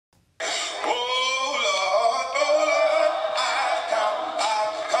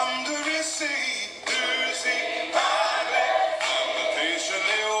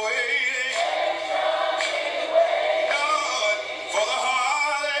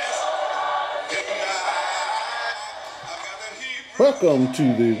Welcome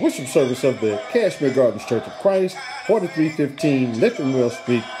to the worship service of the Kashmere Gardens Church of Christ, 4315 Lincoln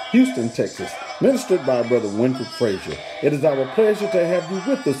Street, Houston, Texas, ministered by Brother Winfred Frazier. It is our pleasure to have you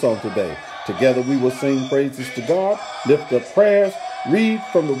with us on today. Together we will sing praises to God, lift up prayers, read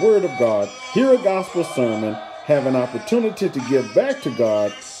from the Word of God, hear a gospel sermon, have an opportunity to give back to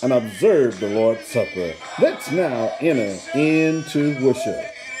God, and observe the Lord's Supper. Let's now enter into worship.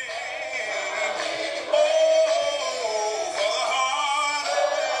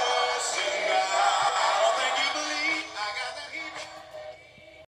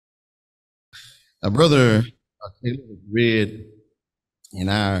 Brother Taylor read in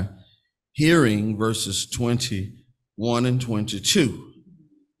our hearing verses 21 and 22.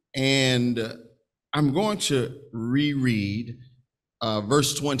 And I'm going to reread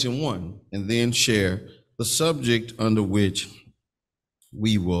verse 21 and then share the subject under which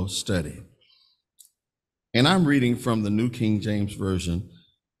we will study. And I'm reading from the New King James Version.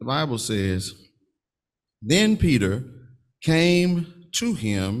 The Bible says, "Then Peter came to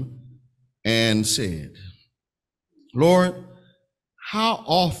him and said, Lord, how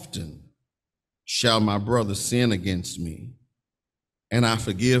often shall my brother sin against me, and I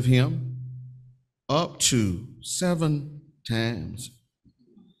forgive him? Up to 7 times.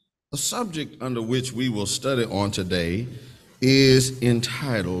 The subject under which we will study on today is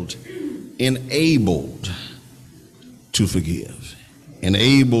entitled, Enabled to Forgive.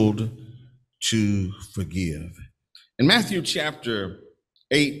 Enabled to Forgive. In Matthew chapter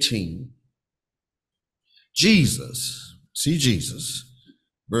 18, Jesus,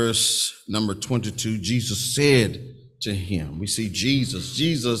 verse number 22, Jesus said to him, we see Jesus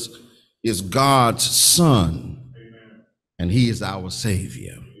is God's Son, and he is our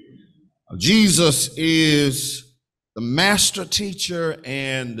Savior. Jesus is the master teacher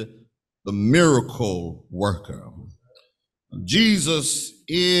and the miracle worker. Jesus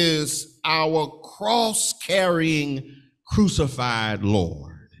is our cross-carrying crucified Lord.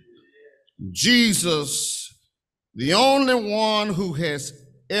 Jesus, the only one who has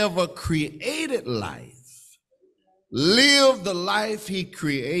ever created life, lived the life he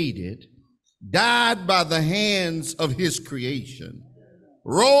created, died by the hands of his creation,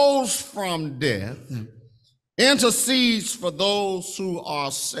 rose from death, intercedes for those who are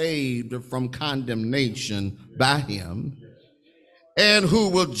saved from condemnation by him, and who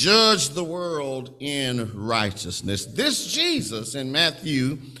will judge the world in righteousness. This Jesus in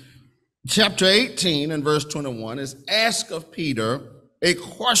Matthew chapter 18 and verse 21 is asked of Peter a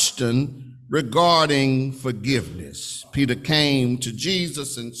question regarding forgiveness. Peter came to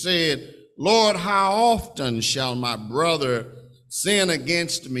Jesus and said, Lord, how often shall my brother sin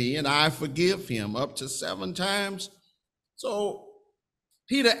against me and I forgive him? Up to 7 times? So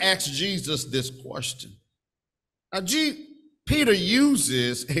Peter asked Jesus this question. Now, Peter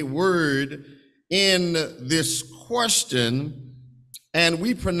uses a word in this question, and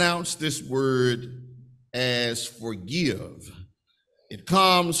we pronounce this word as forgive. It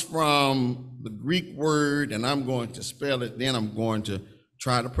comes from the Greek word, and I'm going to spell it, then I'm going to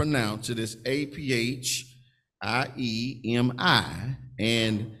try to pronounce it. It's A-P-H-I-E-M-I,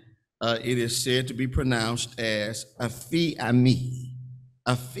 and it is said to be pronounced as aphiami.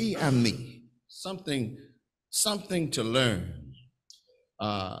 Aphiami, something to learn.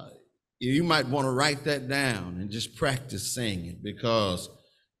 You might want to write that down and just practice saying it, because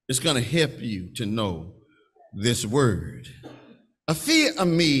it's going to help you to know this word.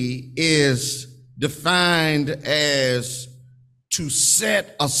 Aphiami is defined as to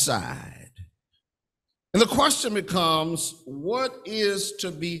set aside. And the question becomes, what is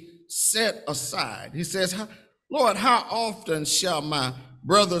to be set aside? He says, Lord, how often shall my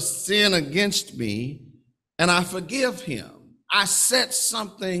brother sin against me and I forgive him? I set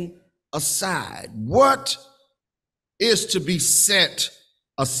something aside. What is to be set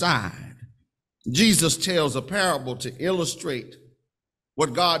aside? Jesus tells a parable to illustrate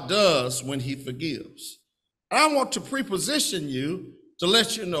what God does when he forgives. I want to preposition you to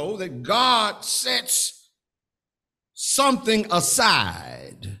let you know that God sets something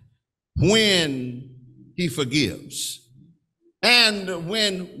aside when he forgives. And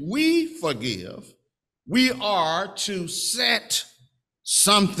when we forgive, we are to set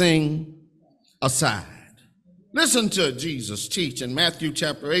something aside. Listen to Jesus teach in Matthew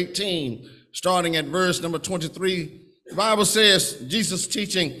chapter 18, starting at verse number 23. The Bible says, Jesus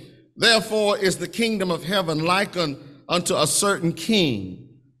teaching, therefore is the kingdom of heaven likened unto a certain king,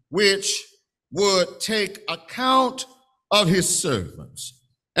 which would take account of his servants.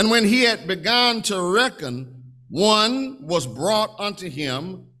 And when he had begun to reckon, one was brought unto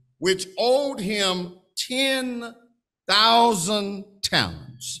him, which owed him 10,000 1,000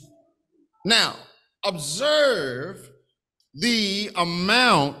 talents. Now, observe the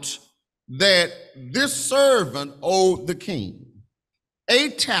amount that this servant owed the king. A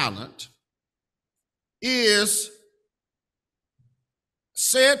talent is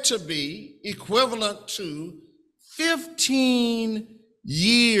said to be equivalent to 15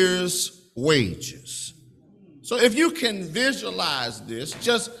 years' wages. So if you can visualize this,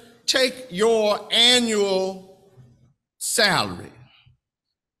 just take your annual salary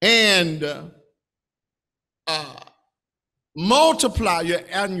and multiply your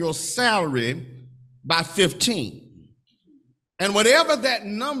annual salary by 15. And whatever that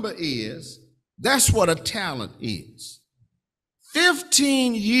number is, that's what a talent is.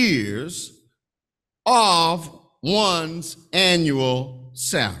 15 years of one's annual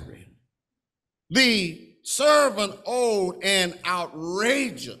salary. The servant owed an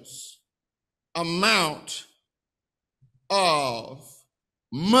outrageous amount of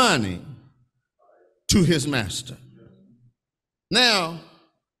money to his master. Now,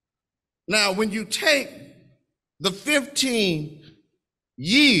 when you take the 15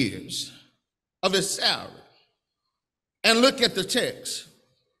 years of his salary and look at the text,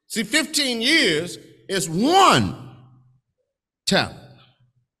 see, 15 years is one talent.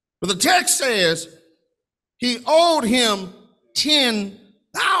 But the text says he owed him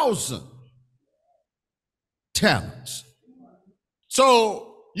 10,000 talents.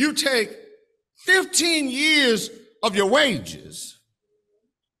 So you take 15 years of your wages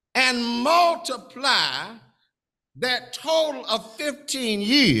and multiply that total of 15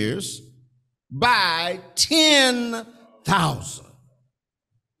 years by 10,000.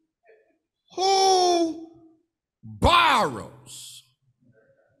 Who borrows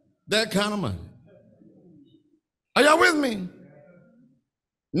that kind of money? Are y'all with me?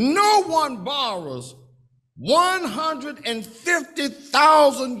 No one borrows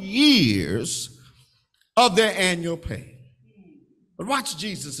 150,000 years of their annual pay. But watch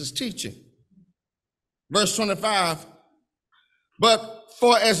Jesus' teaching. Verse 25, but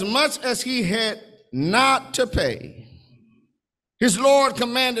for as much as he had not to pay, his Lord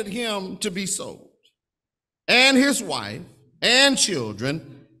commanded him to be sold, and his wife, and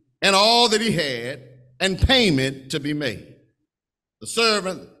children, and all that he had, and payment to be made. The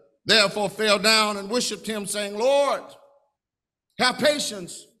servant therefore fell down and worshiped him, saying, Lord, have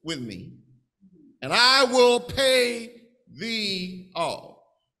patience with me, and I will pay thee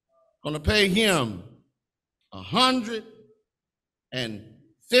all. I'm going to pay him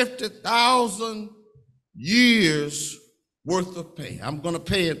 150,000 years worth of pay. I'm going to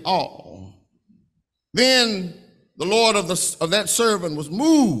pay it all. Then the Lord of that servant was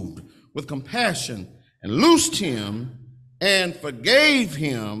moved with compassion and loosed him and forgave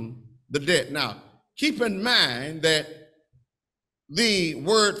him the debt. Now, keep in mind that the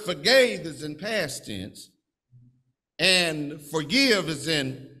word forgave is in past tense and forgive is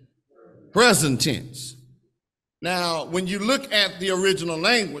in present tense. Now, when you look at the original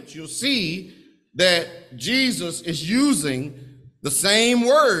language, you'll see that Jesus is using the same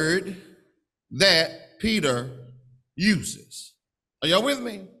word that Peter uses. Are y'all with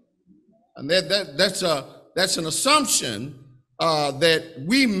me? And that's an assumption that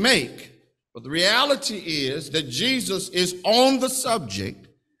we make, but the reality is that Jesus is on the subject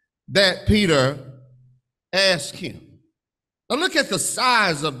that Peter asked him. Now look at the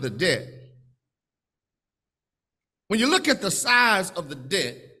size of the debt. When you look at the size of the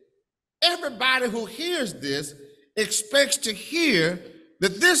debt, everybody who hears this expects to hear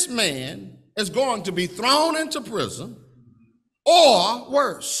that this man is going to be thrown into prison or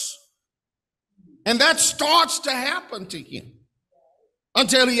worse. And that starts to happen to him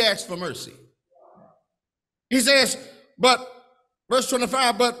until he asks for mercy. He says, but, verse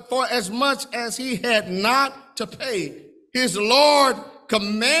 25, but for as much as he had not to pay, his Lord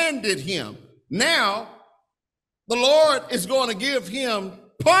commanded him. Now, the Lord is going to give him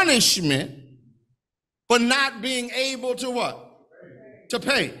punishment for not being able to what? To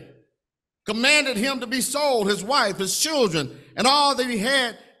pay. Commanded him to be sold, his wife, his children, and all that he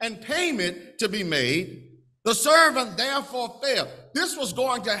had, and payment to be made. The servant therefore fell. This was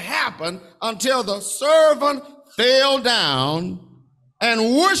going to happen until the servant fell down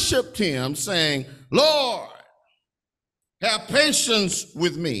and worshiped him, saying, Lord, have patience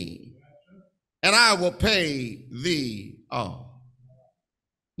with me, and I will pay thee all.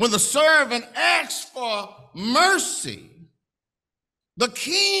 When the servant asked for mercy, the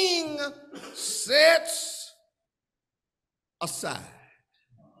king sets aside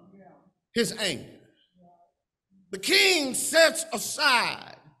his anger. The king sets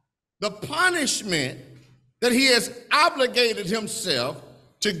aside the punishment that he has obligated himself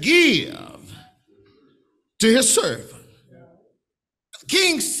to give to his servant. The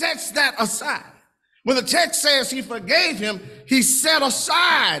king sets that aside. When the text says he forgave him, he set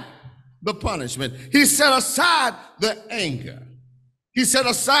aside the punishment. He set aside the anger. He set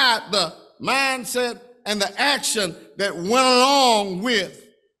aside the mindset and the action that went along with,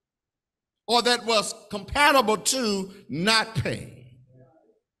 or that was compatible to, not paying.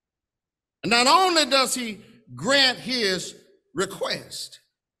 And not only does he grant his request,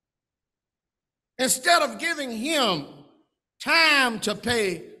 instead of giving him time to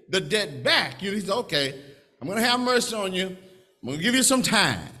pay the debt back, he said, okay, I'm going to have mercy on you. I'm going to give you some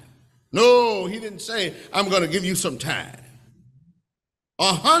time. No, he didn't say, I'm going to give you some time.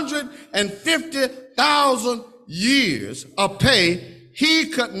 150,000 years of pay he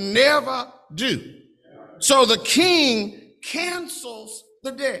could never do. So the king cancels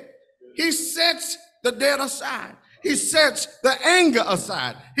the debt. He sets the debt aside. He sets the anger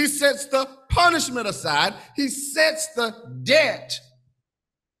aside. He sets the punishment aside. He sets the debt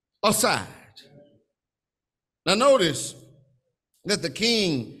aside. Now notice that the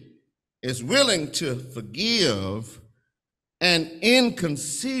king is willing to forgive an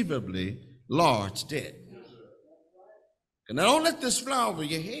inconceivably large debt. And now don't let this fly over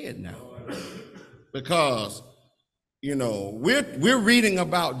your head now, because, you know, we're reading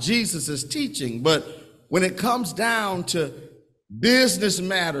about Jesus's teaching, but when it comes down to business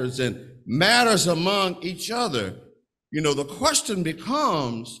matters and matters among each other, you know, the question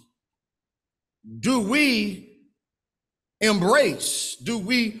becomes, do we embrace, do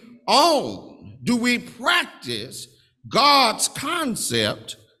we own, do we practice God's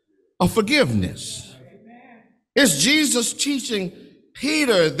concept of forgiveness? Is Jesus teaching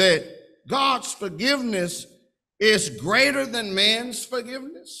Peter that God's forgiveness is greater than man's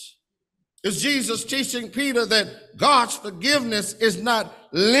forgiveness? Is Jesus teaching Peter that God's forgiveness is not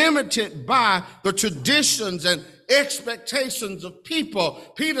limited by the traditions and expectations of people?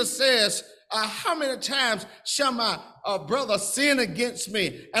 Peter says, how many times shall my brother sin against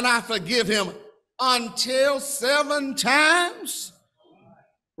me and I forgive him? Until 7 times?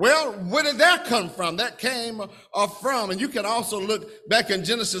 Well, where did that come from? That came from, and you can also look back in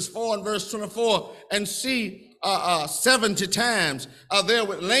Genesis 4 and verse 24 and see 70 times there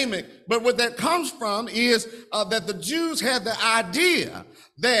with Lamech. But what that comes from is that the Jews had the idea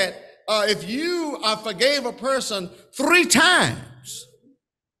that if you forgave a person 3 times,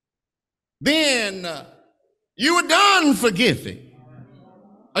 then you were done forgiving.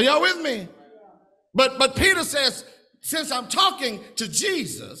 Are y'all with me? But Peter says, since I'm talking to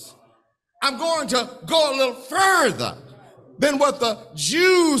Jesus, I'm going to go a little further than what the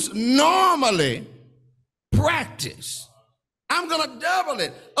Jews normally practice. I'm going to double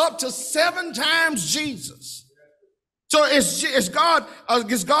it up to 7 times Jesus. So is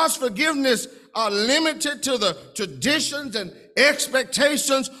God's forgiveness limited to the traditions and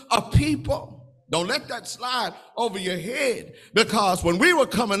expectations of people? Don't let that slide over your head, because when we were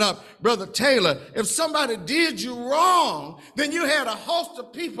coming up, Brother Taylor, if somebody did you wrong, then you had a host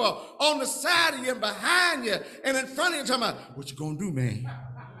of people on the side of you and behind you and in front of you talking about, what you gonna do, man?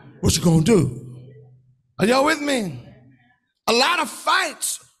 What you gonna do? Are y'all with me? A lot of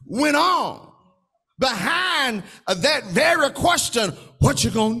fights went on behind that very question, what you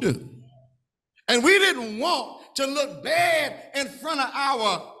gonna do? And we didn't want to look bad in front of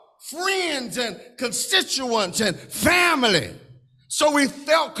our friends and constituents and family. So we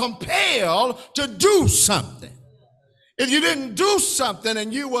felt compelled to do something. If you didn't do something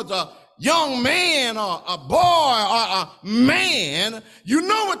and you was a young man or a boy or a man, you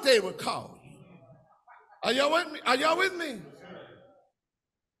know what they would call you. Are y'all with me? Are y'all with me?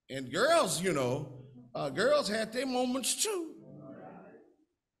 And girls, you know, girls had their moments too.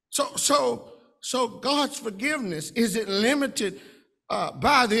 So God's forgiveness, is it limited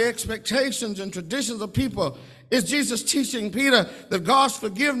by the expectations and traditions of people? Is Jesus teaching Peter that God's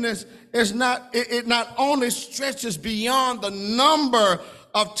forgiveness is not only stretches beyond the number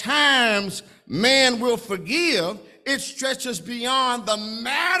of times man will forgive, it stretches beyond the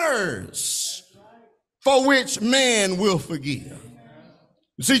matters for which man will forgive.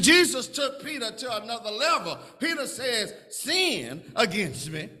 See, Jesus took Peter to another level. Peter says, sin against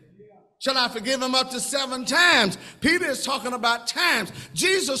me, shall I forgive him up to 7 times? Peter is talking about times.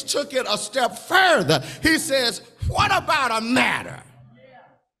 Jesus took it a step further. He says, what about a matter?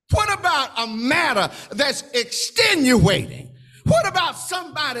 What about a matter that's extenuating? What about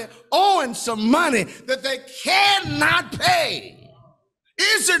somebody owing some money that they cannot pay?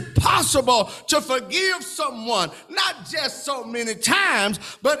 Is it possible to forgive someone, not just so many times,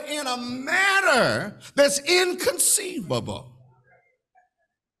 but in a manner that's inconceivable?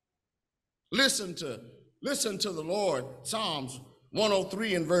 Listen to the Lord, Psalms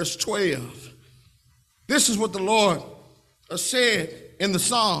 103 and verse 12. This is what the Lord said in the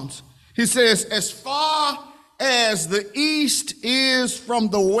Psalms. He says, as far as the east is from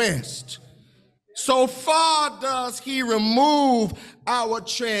the west, so far does he remove our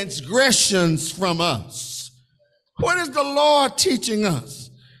transgressions from us. What is the Lord teaching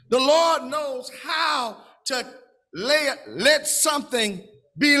us? The Lord knows how to let something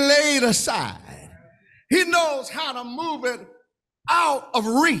be laid aside. He knows how to move it out of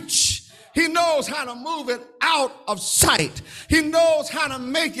reach. He knows how to move it out of sight. He knows how to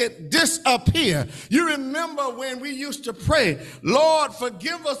make it disappear. You remember when we used to pray, Lord,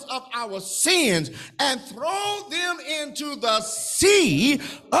 forgive us of our sins and throw them into the sea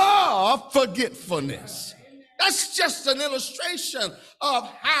of forgetfulness. That's just an illustration of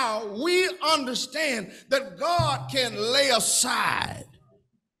how we understand that God can lay aside.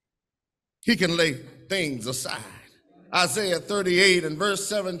 He can lay things aside. Isaiah 38 and verse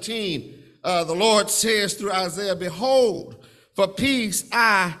 17, the Lord says through Isaiah, behold, for peace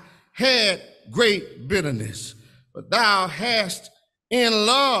I had great bitterness, but thou hast in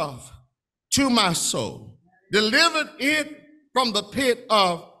love to my soul delivered it from the pit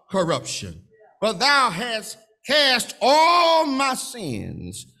of corruption. For thou hast cast all my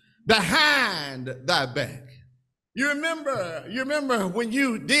sins behind thy back. You remember when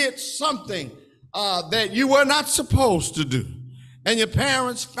you did something that you were not supposed to do, and your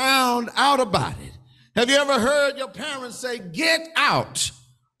parents found out about it. Have you ever heard your parents say, get out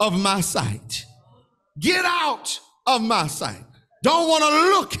of my sight? Get out of my sight. Don't want to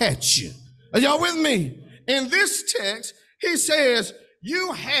look at you. Are y'all with me? In this text, he says,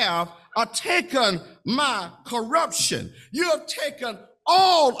 you have taken my corruption. You have taken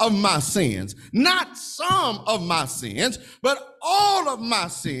all of my sins, not some of my sins, but all of my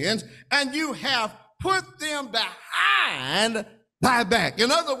sins, and you have put them behind thy back.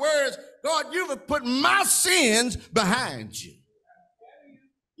 In other words, God, you have put my sins behind you.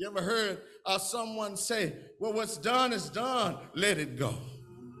 You ever heard someone say, well, what's done is done, let it go.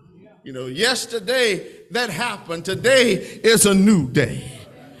 You know, yesterday that happened, today is a new day.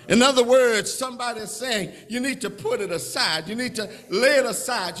 In other words, somebody is saying you need to put it aside. You need to lay it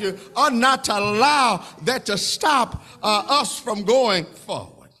aside. You ought not to allow that to stop us from going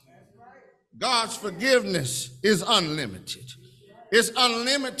forward. God's forgiveness is unlimited. It's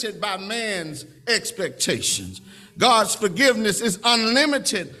unlimited by man's expectations. God's forgiveness is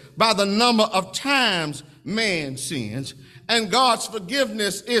unlimited by the number of times man sins. And God's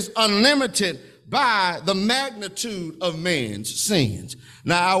forgiveness is unlimited by the magnitude of man's sins.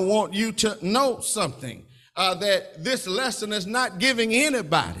 Now, I want you to know something, that this lesson is not giving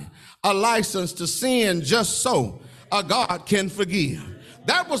anybody a license to sin just so God can forgive.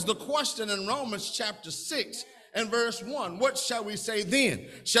 That was the question in Romans chapter 6 and verse 1. What shall we say then?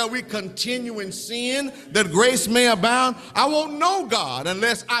 Shall we continue in sin that grace may abound? I won't know God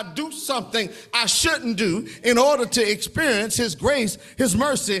unless I do something I shouldn't do in order to experience his grace, his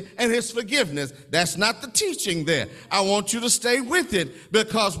mercy, and his forgiveness. That's not the teaching there. I want you to stay with it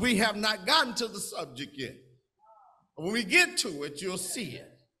because we have not gotten to the subject yet. When we get to it, you'll see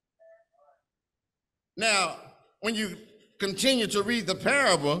it. Now, when you continue to read the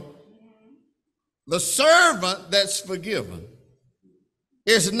parable, the servant that's forgiven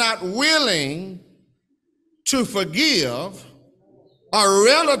is not willing to forgive a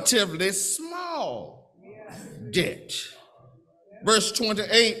relatively small debt. Verse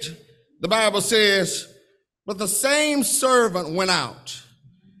 28, the Bible says, but the same servant went out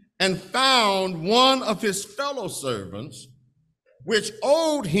and found one of his fellow servants, which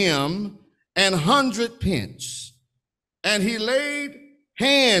owed him 100 pence. And he laid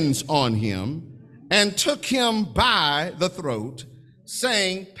hands on him and took him by the throat,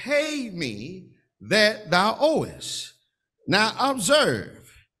 saying, pay me that thou owest. Now observe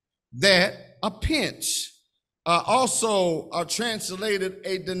that a pence, also translated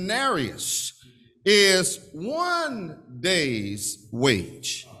a denarius, is 1 day's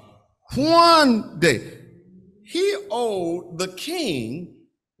wage. 1 day. He owed the king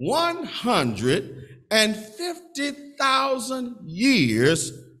 150,000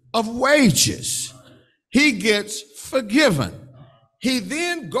 years of wages. He gets forgiven. He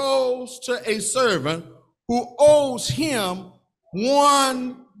then goes to a servant who owes him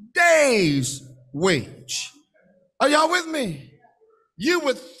 1 day's wage. Are y'all with me? You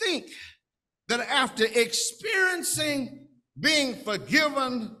would think that after experiencing being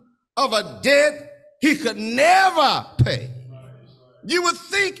forgiven of a debt he could never pay. You would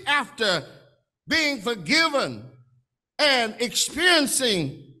think after being forgiven and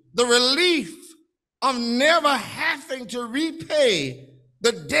experiencing the relief of never having to repay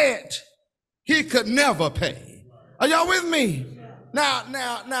the debt he could never pay. Are y'all with me? Now,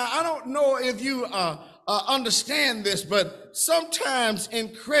 I don't know if you understand this, but sometimes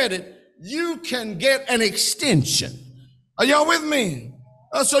in credit, you can get an extension. Are y'all with me?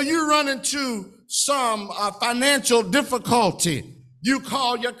 So you run into some financial difficulty. You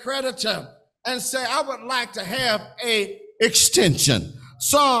call your creditor and say, I would like to have a extension.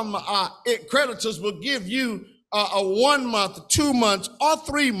 Some creditors will give you a 1 month, 2 months, or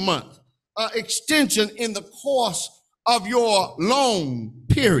 3 month extension in the course of your loan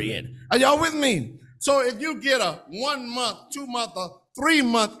period. Are y'all with me? So if you get a 1 month, 2 month, or 3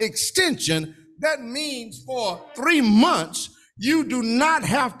 month extension, that means for 3 months, you do not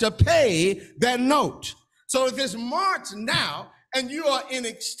have to pay that note. So if it's March now and you are in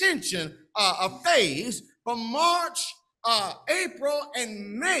extension phase, from March, April,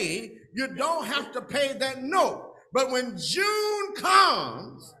 and May, you don't have to pay that note. But when June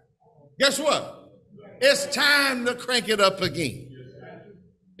comes, guess what? It's time to crank it up again.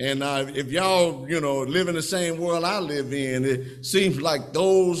 And if y'all, live in the same world I live in, it seems like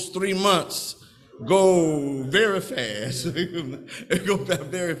those 3 months go very fast. It goes back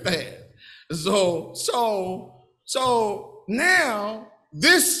very fast. So now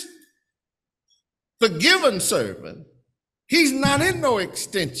this forgiven servant, he's not in no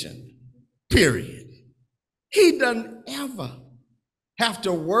extension period. He doesn't ever have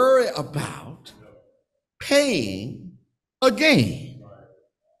to worry about paying again.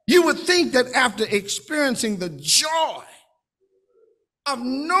 You would think that after experiencing the joy of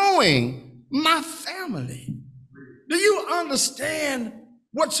knowing my family, do you understand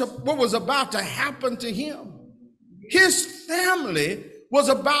what was about to happen to him? His family was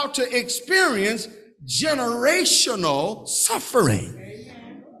about to experience generational suffering.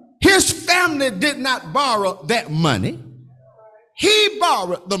 His family did not borrow that money. He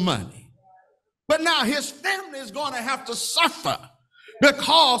borrowed the money. But now his family is going to have to suffer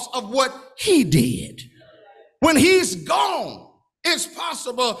because of what he did. When he's gone, it's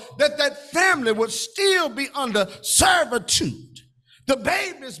possible that that family would still be under servitude. The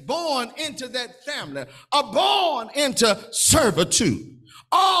babies born into that family are born into servitude,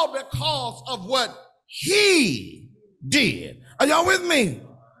 all because of what he did. Are y'all with me?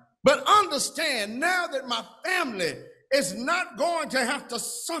 But understand now that my family is not going to have to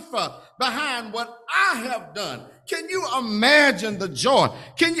suffer behind what I have done. Can you imagine the joy?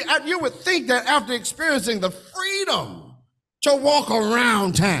 You would think that after experiencing the freedom to walk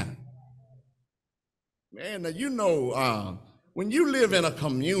around town. Man, when you live in a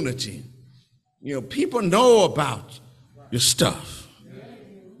community, people know about your stuff.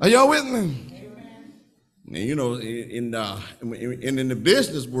 Are y'all with me? And, in the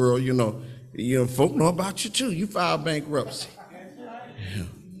business world, folk know about you too. You file bankruptcy. Yeah.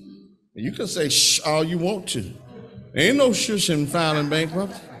 You can say shh all you want to. Ain't no shush in filing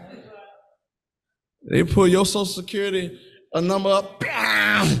bankruptcy. They pull your Social Security number up.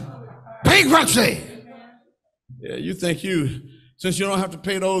 Bankruptcy. Yeah, you think since you don't have to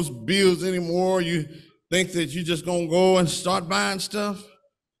pay those bills anymore, you think that you just gonna go and start buying stuff?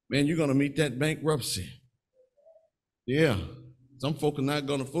 Man, you're gonna meet that bankruptcy. Yeah, some folk are not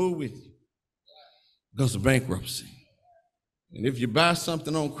gonna fool with you because of bankruptcy. And if you buy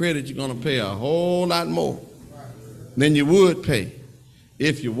something on credit, you're gonna pay a whole lot more than you would pay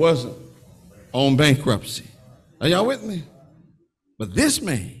if you wasn't on bankruptcy. Are y'all with me? But this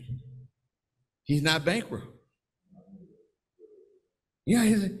man, he's not bankrupt. Yeah,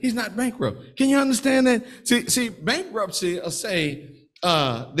 he's not bankrupt. Can you understand that? See, bankruptcy will say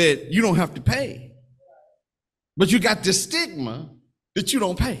that you don't have to pay, but you got this stigma that you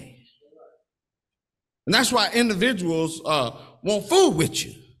don't pay. And that's why individuals won't fool with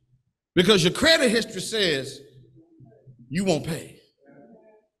you, because your credit history says you won't pay.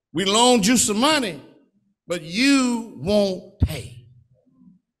 We loaned you some money, but you won't pay.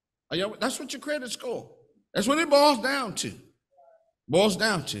 That's what your credit score. That's what it boils down to. Boils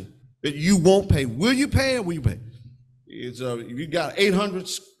down to that you won't pay. Will you pay or will you pay? If you got 800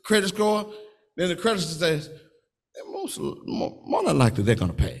 credit score, then the creditor says more than likely they're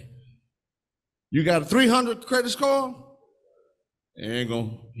gonna pay. You got a 300 credit score, he ain't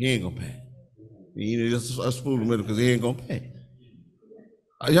gonna pay. He just us fooling with him because he ain't gonna pay.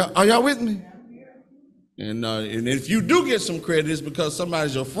 Are y'all with me? And if you do get some credit, it's because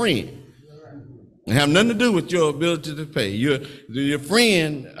somebody's your friend. It have nothing to do with your ability to pay. Your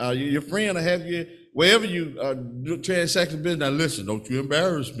friend will have you wherever you transaction business. Now listen, don't you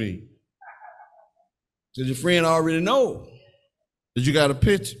embarrass me. Because your friend already know that you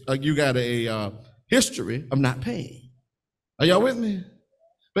got a history of not paying. Are y'all with me?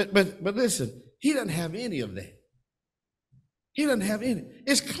 But listen, he doesn't have any of that. He doesn't have any.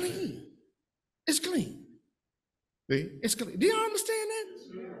 It's clean. It's clean. See? It's clean. Do you understand that?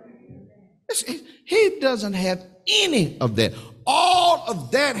 He doesn't have any of that. All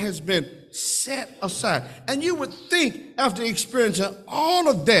of that has been set aside. And you would think, after experiencing all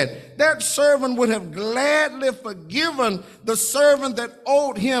of that, that servant would have gladly forgiven the servant that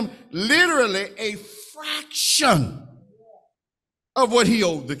owed him literally a fraction of what he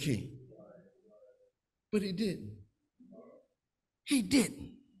owed the king. But he didn't. He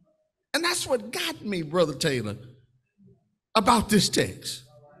didn't. And that's what got me, Brother Taylor, about this text.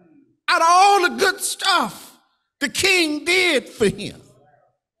 Out of all the good stuff the king did for him,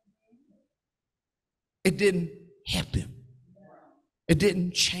 it didn't help him. It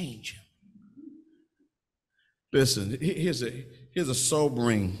didn't change him. Listen, here's a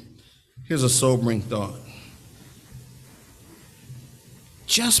sobering thought.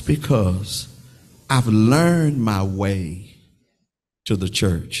 Just because I've learned my way to the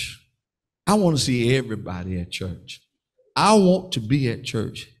church, I want to see everybody at church. I want to be at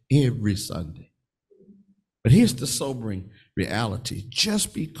church every Sunday. But here's the sobering reality.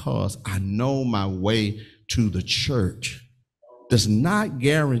 Just because I know my way to the church does not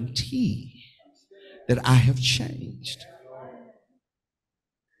guarantee that I have changed.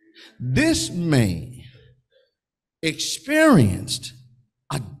 This man experienced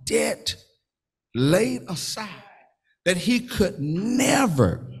a debt laid aside that he could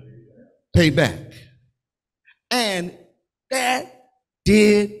never pay back. And that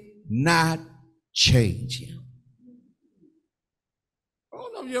did not change him. I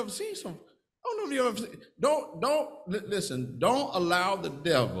don't know if you ever seen some. I don't know if you ever seen. Don't allow the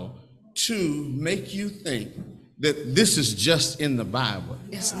devil to make you think that this is just in the Bible.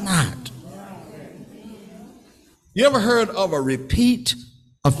 It's not. You ever heard of a repeat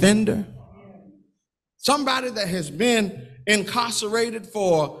offender? Somebody that has been incarcerated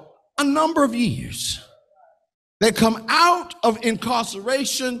for a number of years. They come out of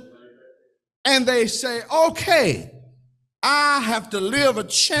incarceration and they say, okay, I have to live a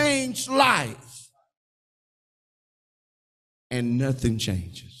changed life. And nothing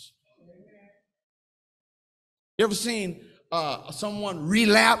changes. You ever seen someone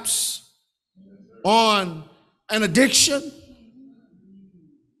relapse on an addiction?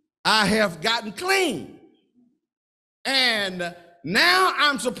 I have gotten clean. And now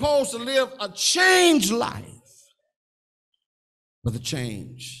I'm supposed to live a changed life. But the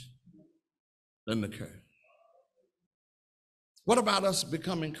change doesn't occur. What about us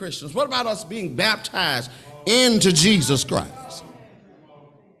becoming Christians? What about us being baptized into Jesus Christ?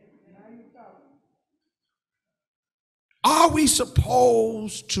 Are we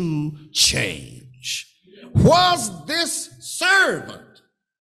supposed to change? Was this servant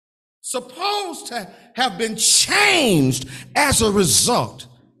supposed to have been changed as a result?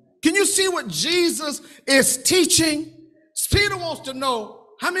 Can you see what Jesus is teaching? Peter wants to know,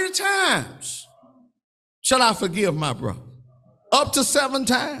 how many times shall I forgive my brother? Up to 7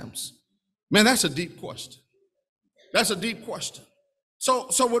 times. Man, that's a deep question. That's a deep question. So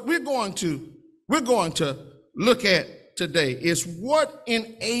what we're going to look at today is what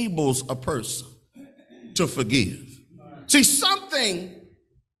enables a person to forgive. See, something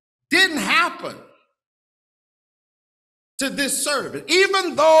didn't happen to this servant.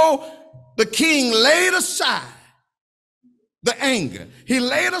 Even though the king laid aside the anger, he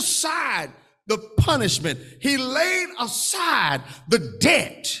laid aside the punishment, he laid aside the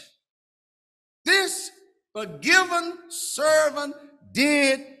debt, this forgiven servant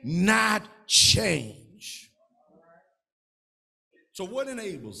did not change. So what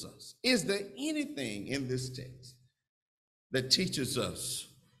enables us? Is there anything in this text that teaches us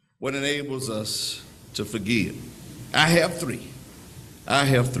what enables us to forgive? I have three,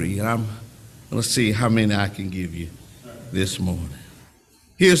 and I'm going to see how many I can give you this morning.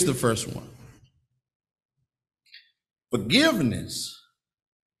 Here's the first one. Forgiveness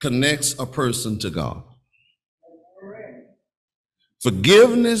connects a person to God.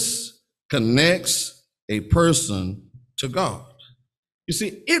 Forgiveness connects a person to God. You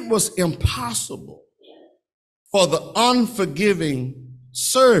see, it was impossible for the unforgiving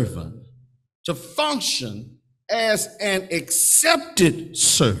servant to function as an accepted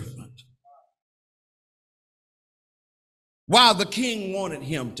servant while the king wanted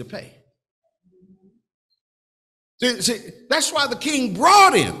him to pay. See, that's why the king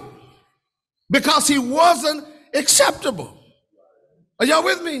brought him, because he wasn't acceptable. Are y'all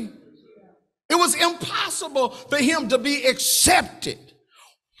with me? It was impossible for him to be accepted.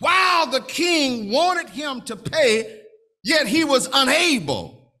 While the king wanted him to pay, yet he was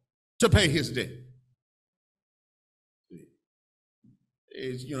unable to pay his debt.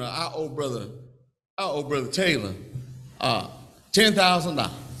 You know, I owe brother Taylor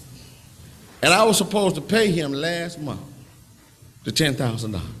 $10,000, and I was supposed to pay him last month the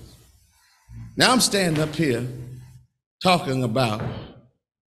 $10,000. Now I'm standing up here talking about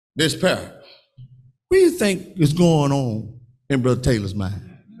this parable. What do you think is going on in Brother Taylor's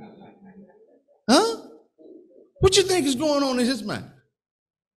mind? Huh? What you think is going on in his mind?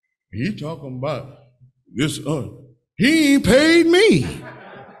 He talking about this, he ain't paid me.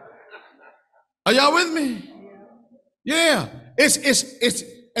 Are y'all with me? Yeah. It's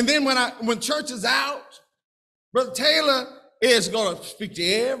and then when church is out, Brother Taylor is gonna speak to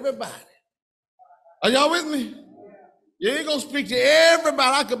everybody. Are y'all with me? Yeah, he's gonna speak to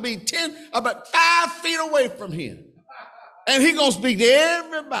everybody. I could be about 5 feet away from him, and he's gonna speak to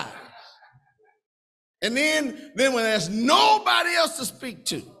everybody. And then when there's nobody else to speak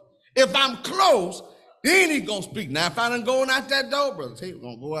to, if I'm close, then he's gonna speak. Now, if I done going out that door, Brother Taylor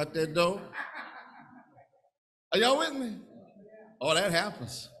gonna go out that door. Are y'all with me? Oh, that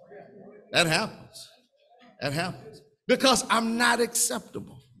happens. That happens. That happens. Because I'm not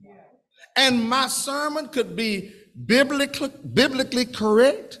acceptable. And my sermon could be biblically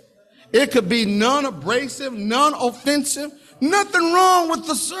correct. It could be non-abrasive, non-offensive. Nothing wrong with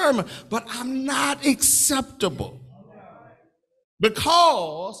the sermon, but I'm not acceptable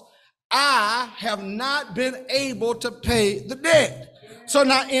because I have not been able to pay the debt. So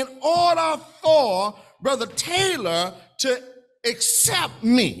now, in order for Brother Taylor to accept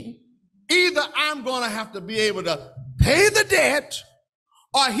me, either I'm going to have to be able to pay the debt,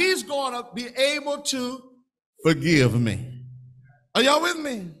 or he's going to be able to forgive me. Are y'all with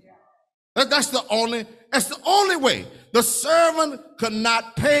me? That's the only way. The servant could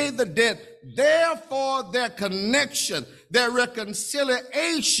not pay the debt. Therefore, their connection, their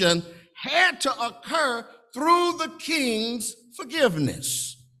reconciliation had to occur through the king's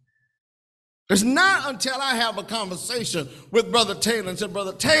forgiveness. It's not until I have a conversation with Brother Taylor and say,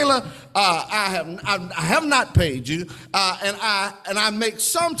 Brother Taylor, I have not paid you, and I make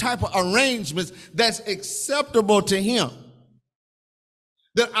some type of arrangements that's acceptable to him,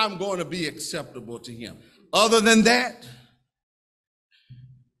 that I'm going to be acceptable to him. Other than that,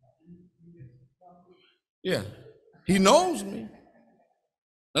 yeah, he knows me.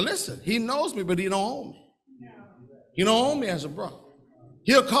 Now listen, he knows me, but he don't own me. He don't own me as a brother.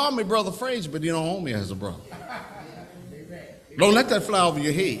 He'll call me Brother Frazier, but he don't own me as a brother. Don't let that fly over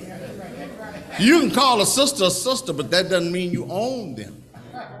your head. You can call a sister, but that doesn't mean you own them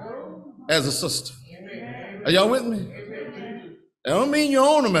as a sister. Are y'all with me? That don't mean you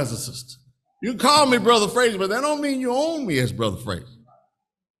own them as a sister. You can call me Brother Frazier, but that don't mean you own me as Brother Frazier.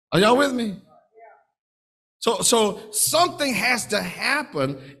 Are y'all with me? So something has to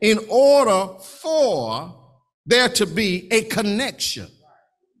happen in order for there to be a connection.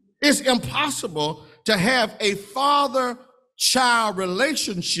 It's impossible to have a father-child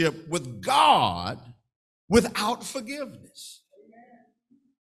relationship with God without forgiveness.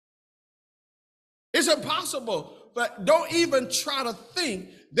 It's impossible, but don't even try to think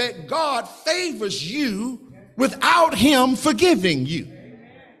that God favors you without him forgiving you.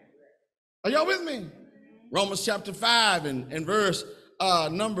 Are y'all with me? Romans chapter 5 and verse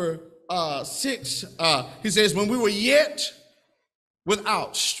number 6, he says, when we were yet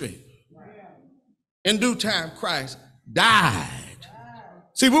without strength, in due time Christ died.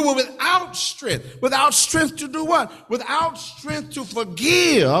 See, we were without strength to do what? Without strength to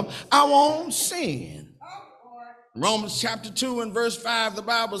forgive our own sin. Romans chapter 2 and verse 5, the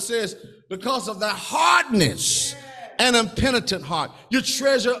Bible says, because of the hardness and impenitent heart, you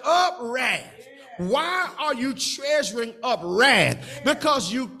treasure up wrath. Why are you treasuring up wrath?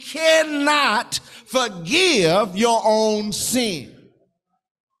 Because you cannot forgive your own sin.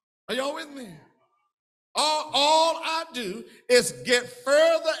 Are y'all with me? All I do is get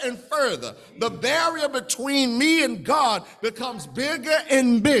further and further. The barrier between me and God becomes bigger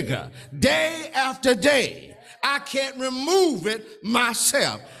and bigger, day after day. I can't remove it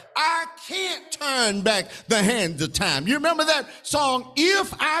myself. I can't turn back the hands of time. You remember that song,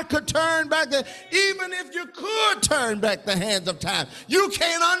 If I Could Turn Back the, even if you could turn back the hands of time, you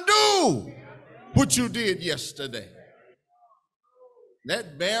can't undo what you did yesterday.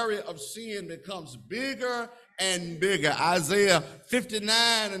 That barrier of sin becomes bigger and bigger. Isaiah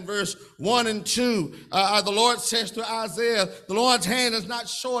 59 and verse 1 and 2. The Lord says to Isaiah, the Lord's hand is not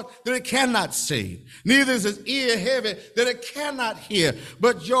short that it cannot save, neither is his ear heavy that it cannot hear.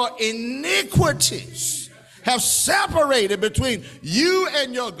 But your iniquities have separated between you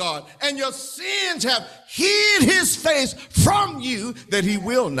and your God, and your sins have hid his face from you that he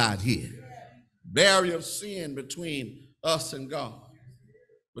will not hear. Barrier of sin between us and God.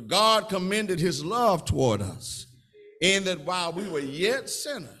 But God commended his love toward us in that while we were yet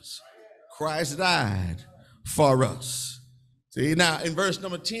sinners, Christ died for us. See, now in verse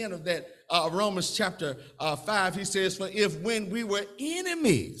number 10 of that Romans chapter 5, he says, for if when we were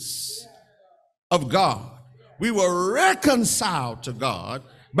enemies of God, we were reconciled to God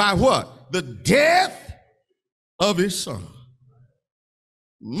by what? The death of his son.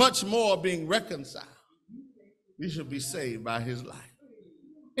 Much more being reconciled, we should be saved by his life.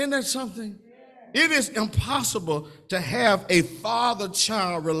 Isn't that something? It is impossible to have a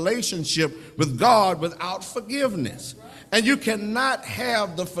father-child relationship with God without forgiveness. And you cannot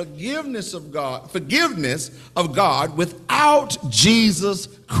have the forgiveness of God without Jesus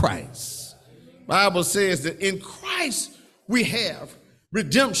Christ. The Bible says that in Christ we have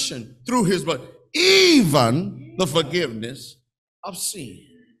redemption through his blood, even the forgiveness of sin.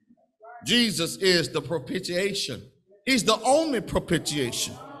 Jesus is the propitiation. He's the only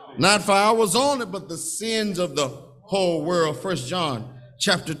propitiation, not for ours only, but the sins of the whole world. 1 John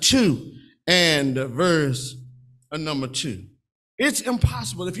chapter 2 and verse number 2. It's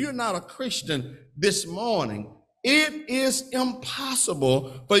impossible. If you're not a Christian this morning, it is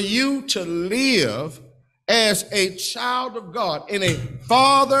impossible for you to live as a child of God in a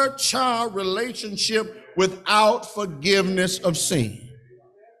father-child relationship without forgiveness of sin.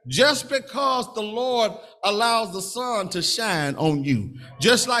 Just because the Lord allows the sun to shine on you,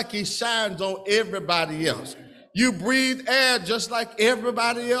 just like he shines on everybody else. You breathe air just like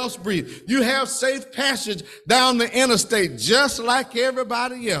everybody else breathes. You have safe passage down the interstate just like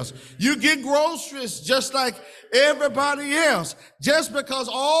everybody else. You get groceries just like everybody else. Just because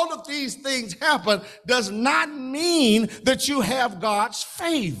all of these things happen does not mean that you have God's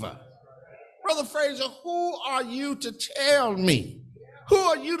favor. Brother Fraser, who are you to tell me? Who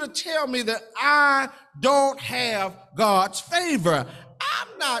are you to tell me that I don't have God's favor?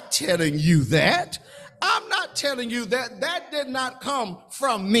 I'm not telling you that. I'm not telling you that. That did not come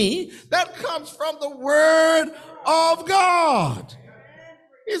from me. That comes from the word of God.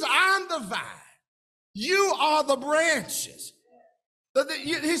 I'm the vine. You are the branches.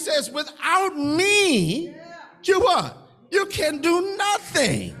 He says, without me, you what? You can do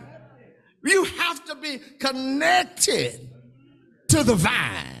nothing. You have to be connected to the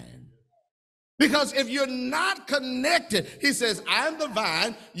vine. Because if you're not connected, he says, I'm the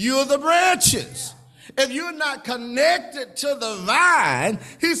vine, you're the branches. If you're not connected to the vine,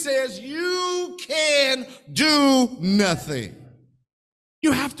 he says, you can do nothing.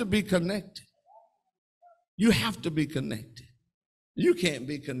 You have to be connected. You have to be connected. You can't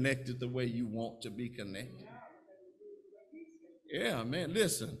be connected the way you want to be connected. Yeah, man,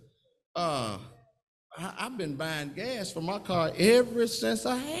 listen. I've been buying gas for my car ever since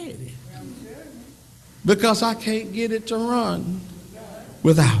I had it because I can't get it to run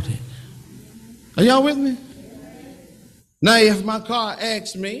without it. Are y'all with me? Now, if my car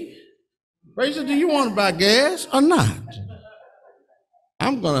asks me, Fraser, do you want to buy gas or not?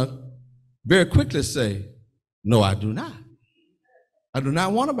 I'm going to very quickly say, no, I do not. I do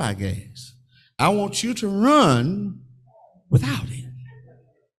not want to buy gas. I want you to run without it.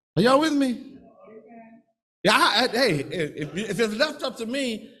 Are y'all with me? Yeah, hey, if it's left up to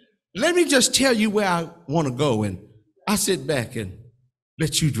me, let me just tell you where I want to go, and I sit back and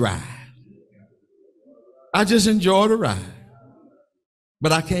let you drive. I just enjoy the ride.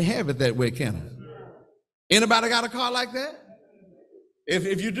 But I can't have it that way, can I? Anybody got a car like that?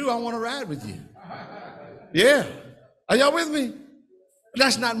 If you do, I want to ride with you. Yeah. Are y'all with me?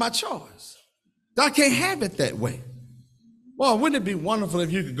 That's not my choice. I can't have it that way. Well, wouldn't it be wonderful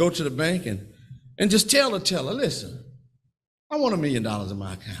if you could go to the bank and just tell the teller, listen, I want $1 million in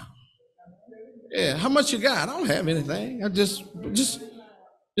my account. Yeah, how much you got? I don't have anything. I just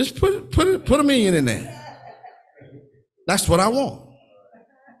put $1 million in there. That's what I want.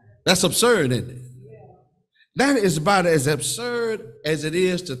 That's absurd, isn't it? That is about as absurd as it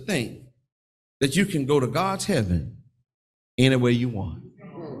is to think that you can go to God's heaven any way you want.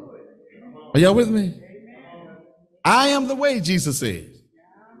 Are y'all with me? I am the way, Jesus says,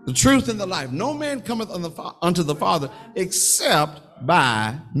 the truth and the life. No man cometh unto the Father except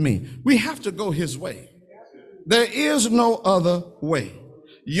by me. We have to go his way. There is no other way.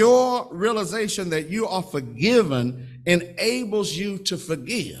 Your realization that you are forgiven enables you to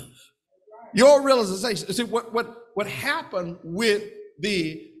forgive. Your realization. See what happened with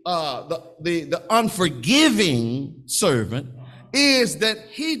the unforgiving servant is that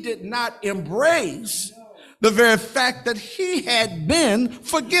he did not embrace the very fact that he had been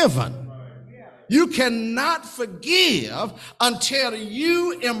forgiven. You cannot forgive until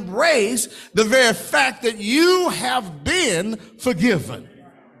you embrace the very fact that you have been forgiven.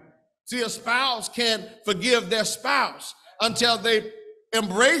 See, a spouse can't forgive their spouse until they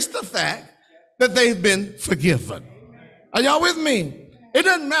embrace the fact that they've been forgiven. Are y'all with me? It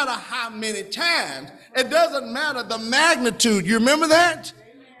doesn't matter how many times. It doesn't matter the magnitude. You remember that?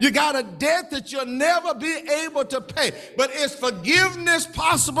 You got a debt that you'll never be able to pay. But is forgiveness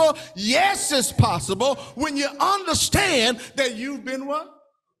possible? Yes, it's possible when you understand that you've been what?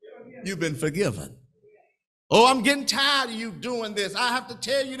 You've been forgiven. Oh, I'm getting tired of you doing this. I have to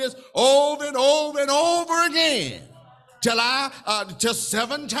tell you this over and over and over again. Till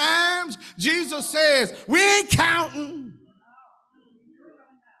 7 times. Jesus says, we ain't counting.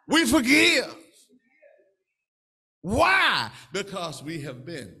 We forgive. Why? Because we have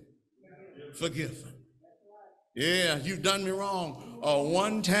been forgiven. Yeah, you've done me wrong.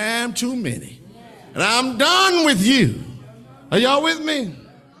 One time too many. And I'm done with you. Are y'all with me?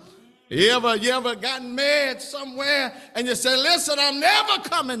 You ever gotten mad somewhere and you say, listen, I'm never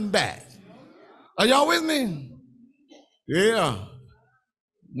coming back. Are y'all with me? Yeah.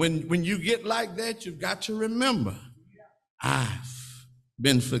 When you get like that, you've got to remember, I've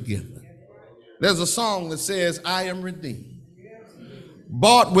been forgiven. There's a song that says, I am redeemed,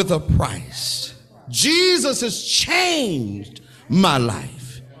 bought with a price. Jesus has changed my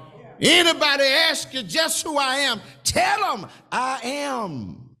life. Anybody ask you just who I am, tell them I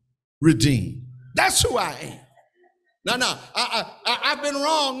am redeemed. That's who I am. No, I've been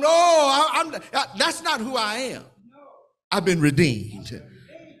wrong. No, that's not who I am. I've been redeemed.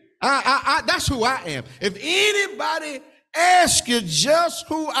 That's who I am. If anybody asks you just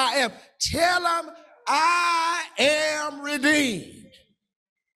who I am, tell them I am redeemed.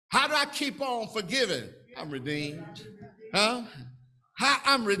 How do I keep on forgiving? I'm redeemed. Huh?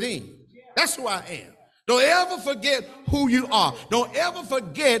 I'm redeemed. That's who I am. Don't ever forget who you are. Don't ever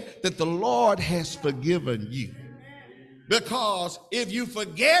forget that the Lord has forgiven you. Because if you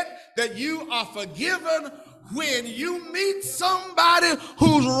forget that you are forgiven when you meet somebody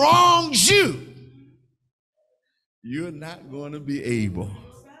who's wronged you, you're not going to be able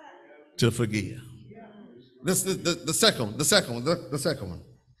to forgive. This is the second one.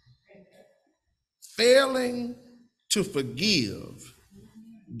 Failing to forgive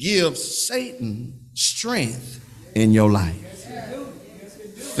gives Satan strength in your life.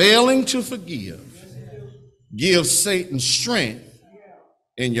 Failing to forgive gives Satan strength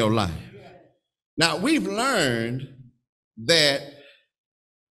in your life. Now, we've learned that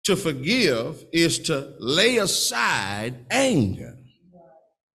to forgive is to lay aside anger.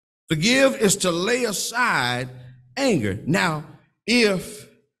 Forgive is to lay aside anger. Now, if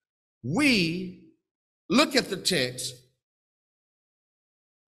we look at the text,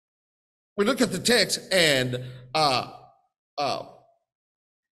 and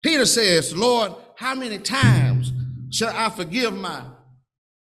Peter says, Lord, how many times shall I forgive my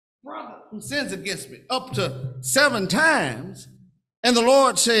brother who sins against me? Up to 7 times. And the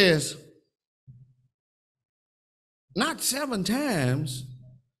Lord says, not 7 times,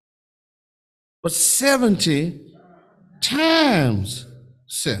 but 70 times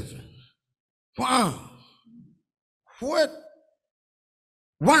 7. Wow. Why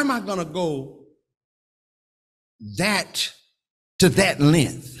am I going to go to that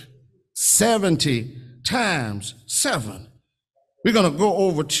length? 70 times 7. We're going to go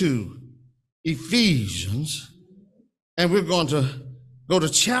over to Ephesians, and we're going to go to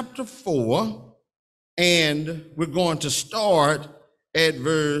chapter 4, and we're going to start at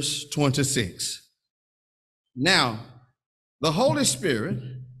verse 26. Now, the Holy Spirit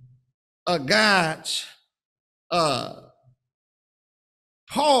guides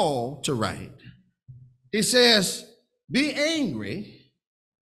Paul to write. He says, be angry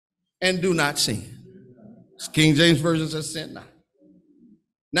and do not sin. King James Version says sin not.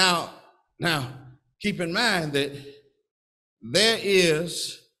 Now, keep in mind that there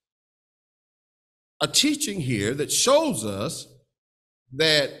is a teaching here that shows us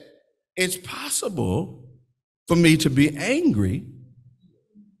that it's possible for me to be angry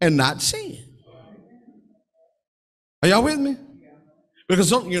and not sin. Are y'all with me? Because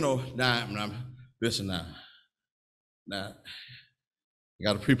some, listen now, I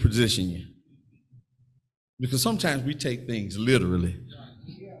got to preposition you. Because sometimes we take things literally.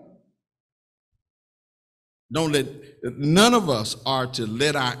 Don't let, none of us are to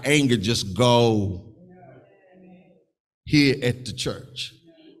let our anger just go here at the church,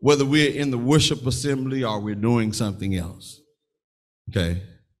 whether we're in the worship assembly or we're doing something else. Okay.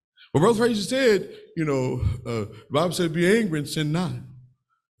 Well, Brother Fraser said, the Bible said, be angry and sin not. And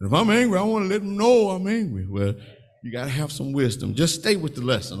if I'm angry, I want to let them know I'm angry. Well, you got to have some wisdom. Just stay with the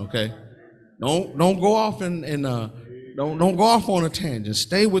lesson, okay? Don't go off and don't go off on a tangent.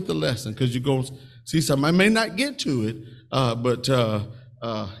 Stay with the lesson, because you're going to see something. I may not get to it, but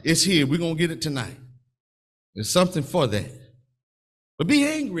it's here. We're going to get it tonight. There's something for that. But be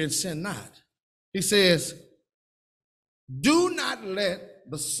angry and sin not. He says, do not let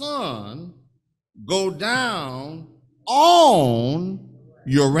the sun go down on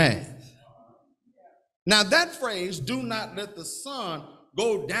your wrath. Now that phrase, do not let the sun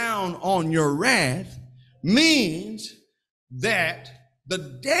go down on your wrath, means that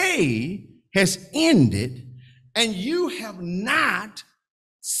the day has ended and you have not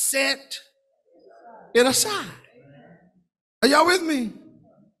set it aside. Are y'all with me?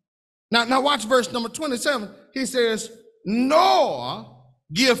 Now watch verse number 27. He says, nor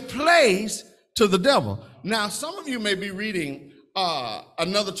give place to the devil. Now, some of you may be reading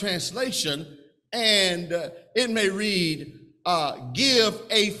another translation, and it may read, give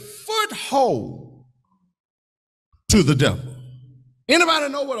a foothold to the devil. Anybody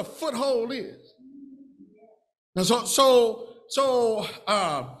know what a foothold is? Now,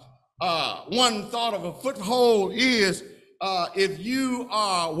 one thought of a foothold is if you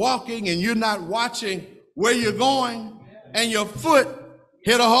are walking and you're not watching where you're going, and your foot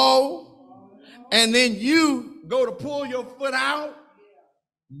hit a hole, and then you go to pull your foot out,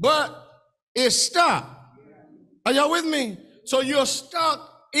 but it's stuck. Are y'all with me? So you're stuck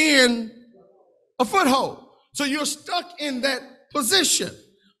in a foothold. So you're stuck in that position.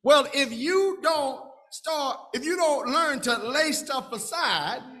 Well, if you don't learn to lay stuff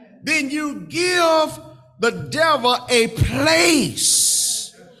aside, then you give the devil a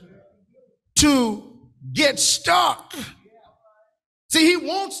place to get stuck. See, he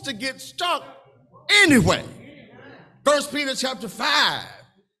wants to get stuck anyway. 1 Peter chapter 5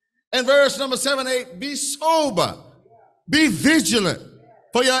 and verse number 7, 8, be sober, be vigilant,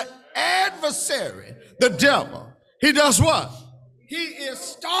 for your adversary, the devil, he does what? He is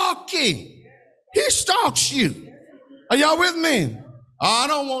stalking. He stalks you. Are y'all with me? Oh, I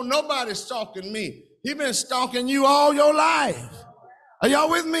don't want nobody stalking me. He been stalking you all your life. Are y'all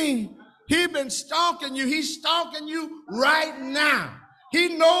with me? He been stalking you. He's stalking you right now.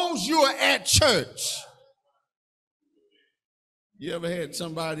 He knows you are at church. You ever had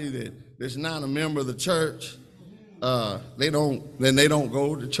somebody that's not a member of the church? They don't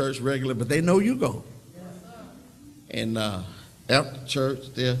go to church regularly, but they know you go. And after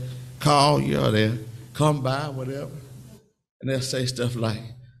church, they'll call you or they'll come by, whatever, and they'll say stuff like,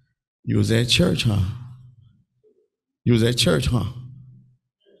 "You was at church, huh? You was at church, huh?"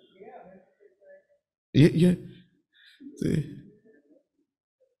 Yeah. See?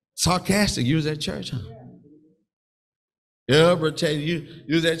 Sarcastic. You was at church, huh? Yeah, but tell you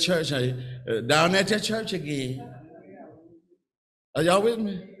was at church, huh? Down at that church again. Are y'all with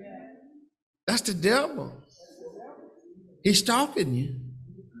me? That's the devil. He's stalking you,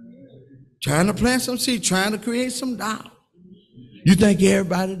 trying to plant some seed, trying to create some doubt. You think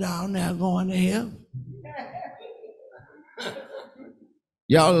everybody down there going to hell?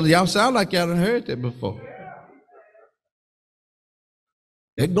 Y'all sound like y'all done heard that before.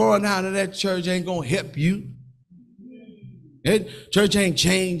 That going down to that church ain't gonna help you. That church ain't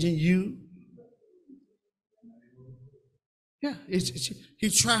changing you. Yeah, he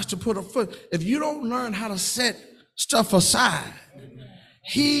tries to put a foot. If you don't learn how to set stuff aside,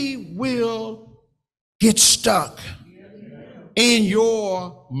 he will get stuck in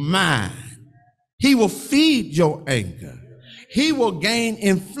your mind. He will feed your anger. He will gain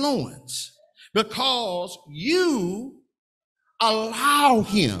influence because you allow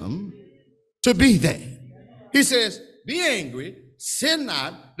him to be there. He says, be angry, sin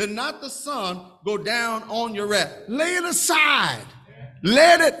not, let not the sun go down on your wrath. Lay it aside.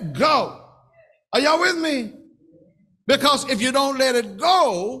 Let it go. Are y'all with me? Because if you don't let it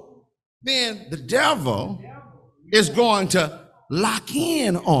go, then the devil is going to lock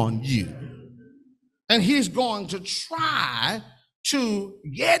in on you. And he's going to try to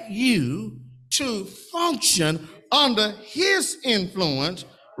get you to function under his influence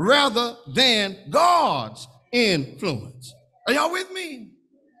rather than God's influence. Are y'all with me?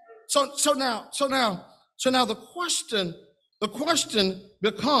 So now the question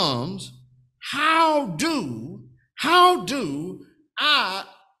becomes, how do I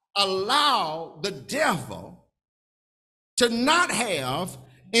allow the devil to not have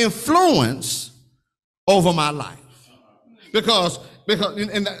influence over my life. Because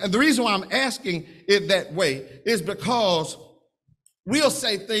and the reason why I'm asking it that way is because we'll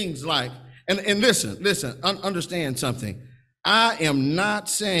say things like, and listen, understand something. I am not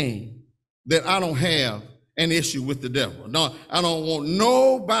saying that I don't have an issue with the devil. No, I don't want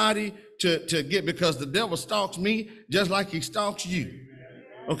nobody to get, because the devil stalks me just like he stalks you.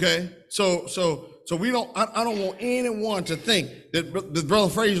 Okay? So we don't, I don't want anyone to think that Brother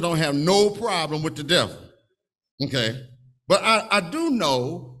Frazier don't have no problem with the devil. Okay? But I do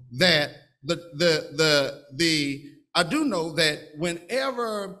know that I do know that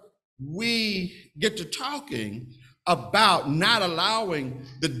whenever we get to talking about not allowing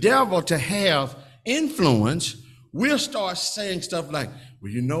the devil to have influence, we'll start saying stuff like,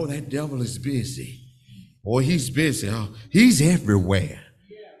 well, you know, that devil is busy. Or he's busy. Oh, he's everywhere.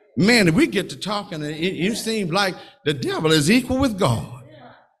 Man, if we get to talking, it seems like the devil is equal with God.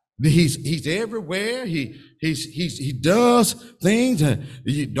 He's everywhere. He does things.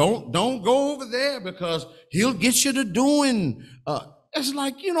 You don't go over there because he'll get you to doing. It's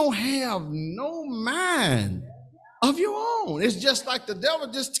like you don't have no mind of your own. It's just like the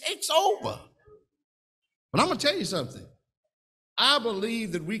devil just takes over. But I'm gonna tell you something. I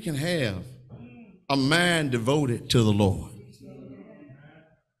believe that we can have a mind devoted to the Lord.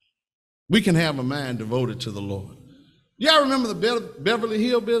 We can have a mind devoted to the Lord. Y'all remember the Beverly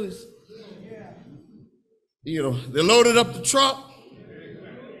Hillbillies? You know, they loaded up the truck,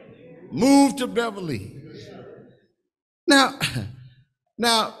 moved to Beverly. Now,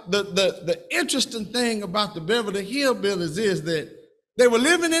 the interesting thing about the Beverly Hillbillies is that they were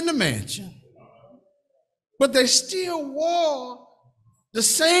living in the mansion, but they still wore the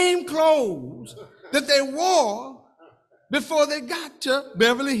same clothes that they wore before they got to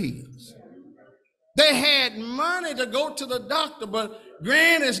Beverly Hills. They had money to go to the doctor, but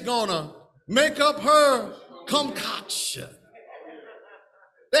Granny's gonna make up her concoction.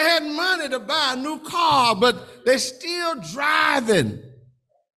 They had money to buy a new car, but they're still driving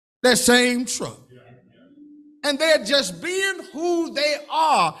that same truck. And they're just being who they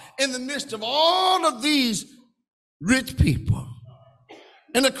are in the midst of all of these rich people.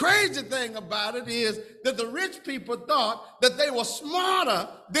 And the crazy thing about it is that the rich people thought that they were smarter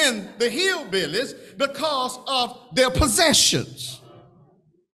than the hillbillies because of their possessions.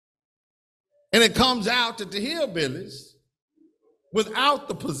 And it comes out that the hillbillies, without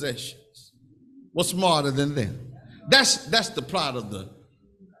the possessions, were smarter than them. That's the plot of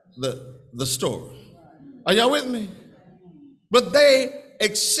the story. Are y'all with me? But they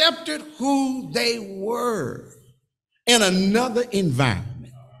accepted who they were in another environment.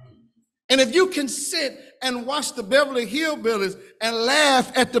 And if you can sit and watch the Beverly Hillbillies and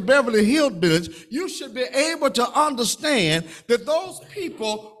laugh at the Beverly Hillbillies, you should be able to understand that those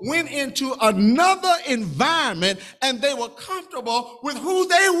people went into another environment and they were comfortable with who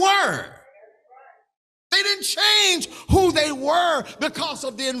they were. They didn't change who they were because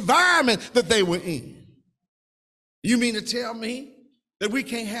of the environment that they were in. You mean to tell me that we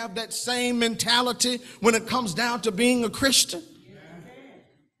can't have that same mentality when it comes down to being a Christian?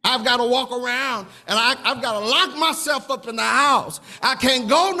 I've got to walk around and I've got to lock myself up in the house. I can't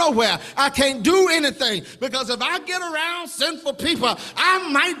go nowhere. I can't do anything because if I get around sinful people, I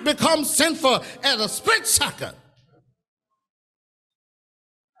might become sinful at a split second.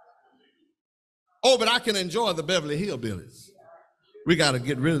 Oh, but I can enjoy the Beverly Hillbillies. We got to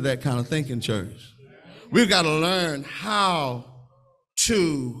get rid of that kind of thinking, church. We've got to learn how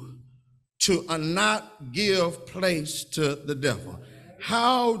to not give place to the devil.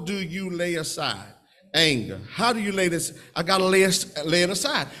 How do you lay aside anger? How do you lay this? I got to lay it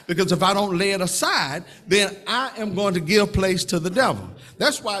aside, because if I don't lay it aside, then I am going to give place to the devil.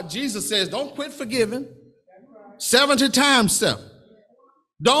 That's why Jesus says, don't quit forgiving 70 times 7.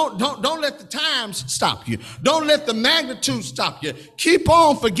 Don't let the times stop you. Don't let the magnitude stop you. Keep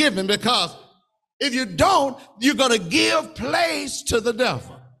on forgiving, because if you don't, you're going to give place to the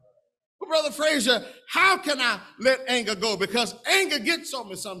devil. Well, Brother Frazier, how can I let anger go? Because anger gets on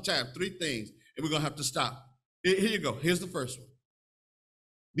me sometimes. 3 things, and we're going to have to stop. Here you go. Here's the first one.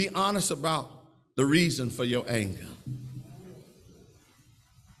 Be honest about the reason for your anger.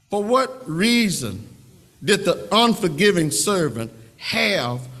 For what reason did the unforgiving servant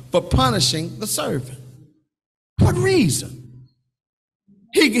have for punishing the servant? What reason?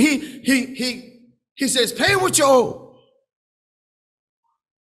 He says, pay what you owe.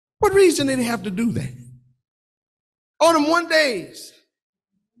 What reason did he have to do that? On them 1 days.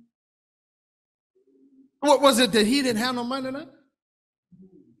 What was it, that he didn't have no money now?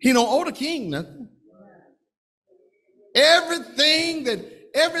 He don't owe the king nothing. Everything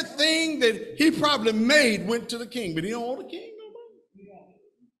that he probably made went to the king, but he don't want the king no more.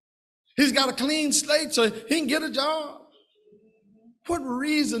 He's got a clean slate so he can get a job. What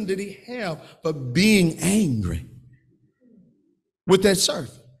reason did he have for being angry with that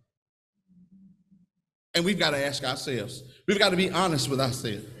servant? And we've got to ask ourselves. We've got to be honest with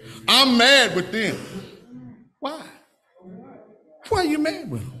ourselves. I'm mad with them. Why? Why are you mad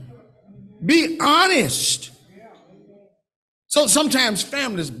with them? Be honest. So sometimes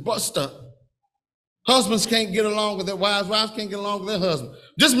families bust up. Husbands can't get along with their wives. Wives can't get along with their husbands.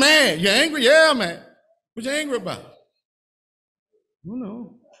 Just mad. You're angry? Yeah, man. What you angry about? Oh,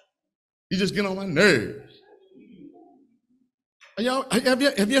 no. You just get on my nerves.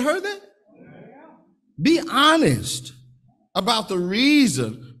 Have you heard that? Be honest about the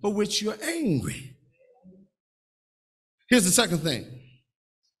reason for which you're angry. Here's the second thing.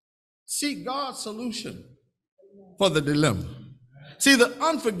 Seek God's solution for the dilemma. See, the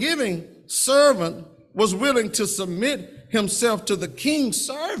unforgiving servant was willing to submit himself to the king's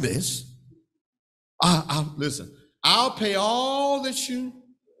service. Listen, I'll pay all that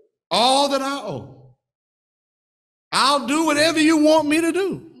I owe. I'll do whatever you want me to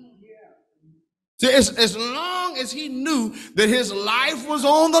do. See, as long as he knew that his life was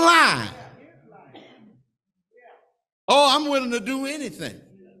on the line. Oh, I'm willing to do anything.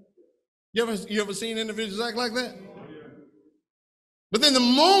 You ever seen individuals act like that? But then the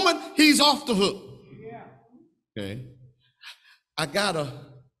moment he's off the hook, okay, I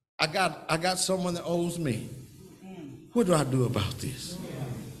got someone that owes me. What do I do about this?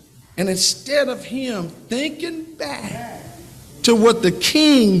 And instead of him thinking back to what the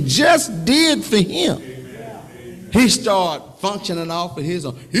king just did for him, he started functioning off of his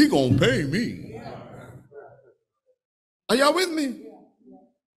own. He gonna pay me. Are y'all with me?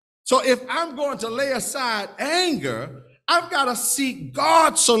 So if I'm going to lay aside anger, I've got to seek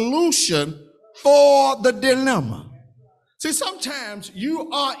God's solution for the dilemma. See, sometimes you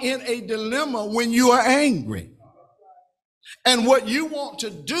are in a dilemma when you are angry. And what you want to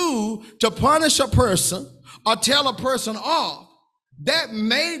do to punish a person or tell a person off, that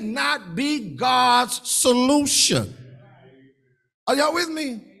may not be God's solution. Are y'all with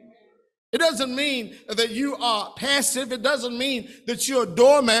me? It doesn't mean that you are passive. It doesn't mean that you're a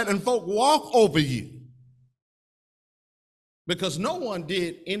doormat and folk walk over you. Because no one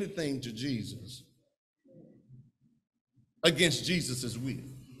did anything to Jesus against Jesus' will.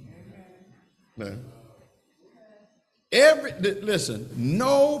 Man. Listen,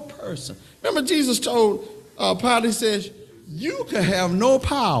 no person. Remember Jesus told Pilate, he says, you can have no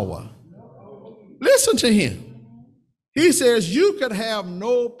power. Listen to him. He says, you could have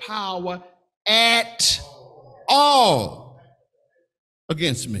no power at all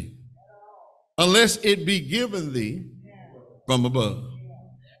against me unless it be given thee from above.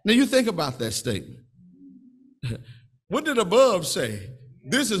 Now you think about that statement. What did above say?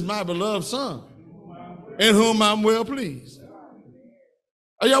 This is my beloved son in whom I'm well pleased.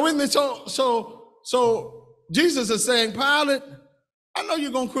 Are y'all with me? So Jesus is saying, Pilate, I know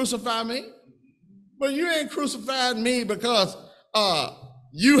you're going to crucify me. But you ain't crucified me because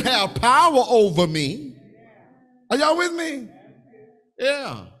you have power over me. Are y'all with me?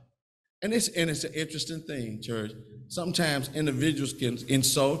 Yeah. And it's an interesting thing, church. Sometimes individuals can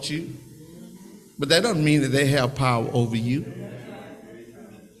insult you, but that doesn't mean that they have power over you.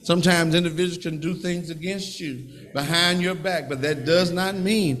 Sometimes individuals can do things against you behind your back, but that does not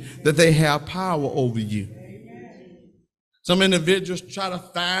mean that they have power over you. Some individuals try to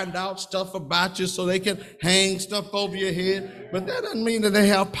find out stuff about you so they can hang stuff over your head, but that doesn't mean that they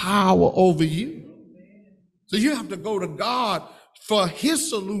have power over you. So you have to go to God for his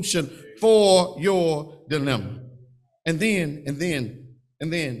solution for your dilemma. And then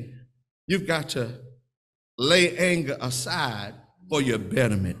you've got to lay anger aside for your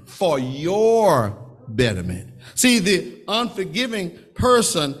betterment, for your betterment. See, the unforgiving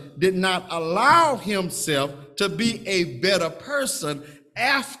person did not allow himself to be a better person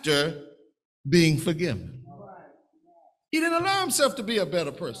after being forgiven. He didn't allow himself to be a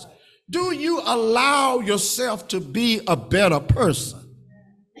better person. Do you allow yourself to be a better person?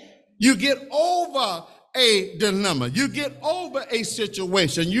 You get over a dilemma. You get over a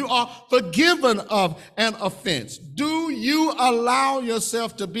situation. You are forgiven of an offense. Do you allow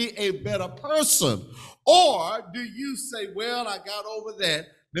yourself to be a better person? Or do you say, well, I got over that.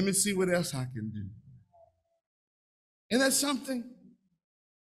 Let me see what else I can do. Isn't that something?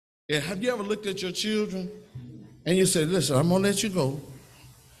 Yeah, have you ever looked at your children and you said, listen, I'm going to let you go.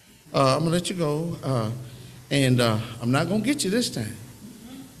 I'm going to let you go. And I'm not going to get you this time.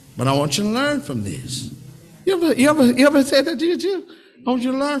 But I want you to learn from this. You ever said that to you? I want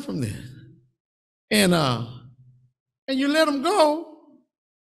you to learn from this. And you let them go,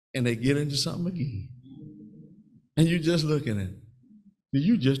 and they get into something again. And you just looking at it.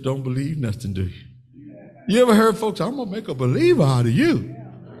 You just don't believe nothing, do you? You ever heard folks, I'm gonna make a believer out of you?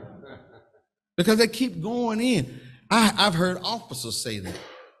 Because they keep going in. I've heard officers say that.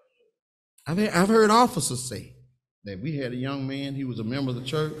 I've heard officers say that we had a young man, he was a member of the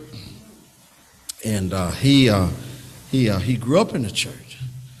church, and he grew up in the church.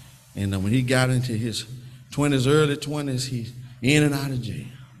 And when he got into his 20s, early 20s, he's in and out of jail.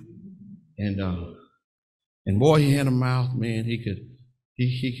 And boy, he had a mouth, man.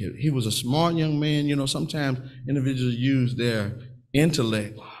 He was a smart young man. You know, sometimes individuals use their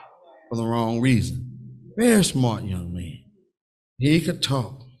intellect for the wrong reason. Very smart young man. He could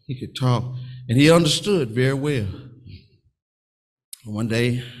talk, and he understood very well. One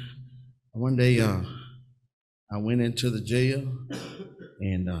day, I went into the jail,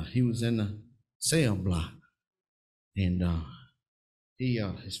 and he was in the cell block, and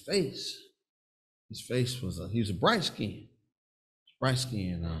his face was he was a bright skinned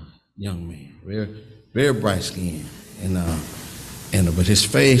young man, very, very bright skinned, but his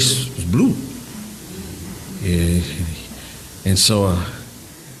face was blue. Yeah, and so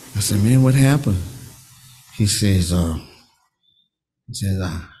I said, man, what happened? He says, I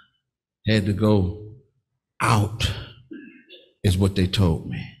had to go out, is what they told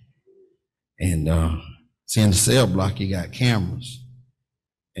me. And see, in the cell block, you got cameras.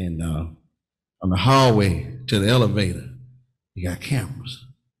 And on the hallway to the elevator, you got cameras.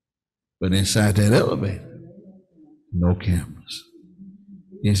 But inside that elevator, no cameras.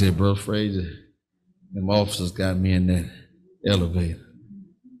 He said, Bro Frazier, them officers got me in that elevator.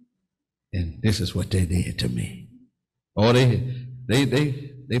 And this is what they did to me. Oh, they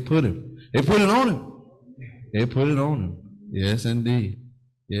put him. They put it on him. They put it on him. Yes, indeed.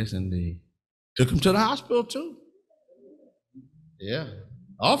 Yes, indeed. Took him to the hospital, too. Yeah.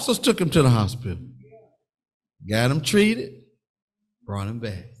 Officers took him to the hospital. Got him treated, brought him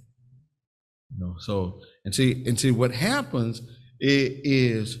back. You know, so, and see what happens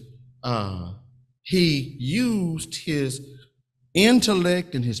is he used his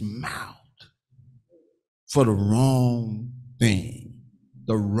intellect and his mouth for the wrong thing,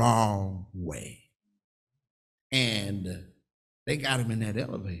 the wrong way. And they got him in that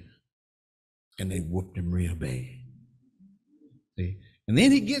elevator, and they whooped him real bad. See? And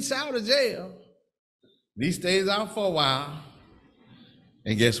then he gets out of jail. He stays out for a while.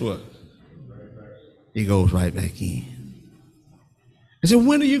 And guess what? He goes right back in. I said,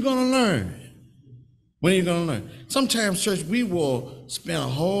 when are you going to learn? When are you going to learn? Sometimes, church, we will spend a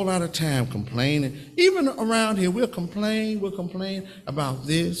whole lot of time complaining. Even around here, we'll complain about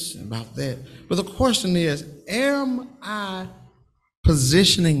this and about that. But the question is, am I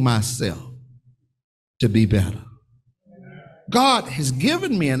positioning myself to be better? God has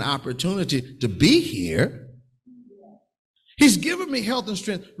given me an opportunity to be here. He's given me health and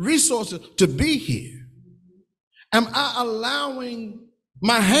strength, resources to be here. Am I allowing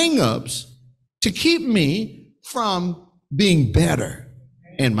my hang-ups to keep me from being better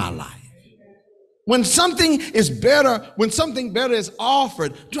in my life? When something is better, when something better is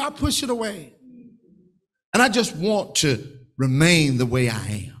offered, do I push it away? And I just want to remain the way I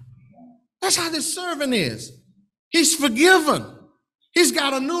am. That's how this servant is. He's forgiven. He's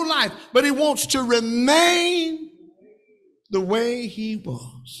got a new life, but he wants to remain the way he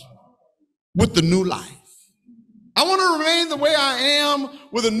was with the new life. I want to remain the way I am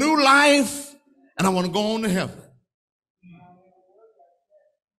with a new life, and I want to go on to heaven.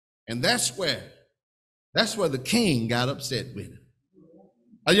 And that's where the king got upset with him.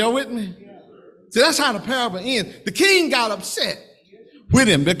 Are y'all with me? See, that's how the parable ends. The king got upset with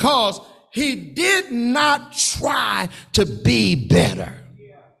him because he did not try to be better.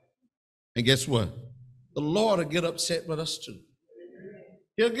 And guess what? The Lord will get upset with us too.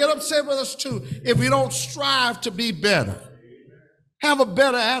 He'll get upset with us too if we don't strive to be better. Have a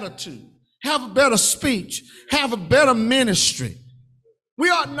better attitude. Have a better speech. Have a better ministry. We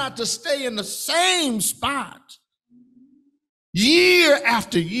ought not to stay in the same spot year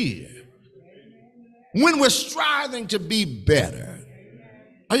after year when we're striving to be better.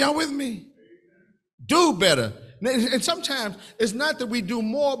 Are y'all with me? Do better. And sometimes it's not that we do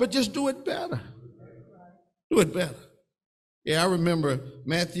more, but just do it better. Do it better. Yeah, I remember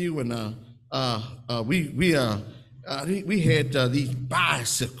Matthew and we had these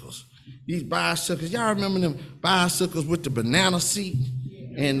bicycles. These bicycles, y'all remember them bicycles with the banana seat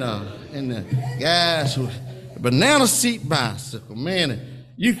and the guys with the banana seat bicycle, man.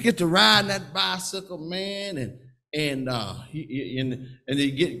 you get to ride that bicycle, man, and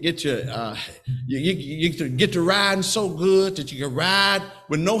you get your you get to riding so good that you can ride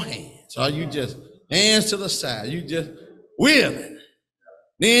with no hands, or you just hands to the side, you just wheeling.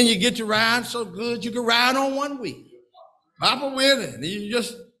 Then you get to ride so good you can ride on one wheel, pop a wheel, and you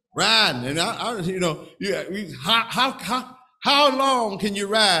just riding. And how long can you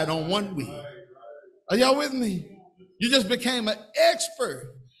ride on one wheel? Are y'all with me? You just became an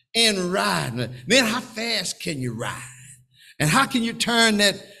expert in riding. Then how fast can you ride? And how can you turn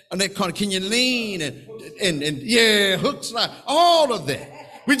that corner? Can you lean and yeah, hook slide, all of that.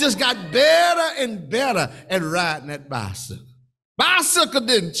 We just got better and better at riding that bicycle. Bicycle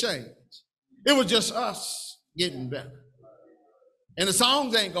didn't change. It was just us getting better. And the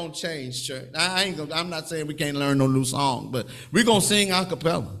songs ain't gonna change, church. I'm not saying we can't learn no new song, but we're gonna sing a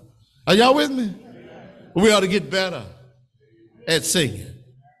cappella. Are y'all with me? We ought to get better at singing.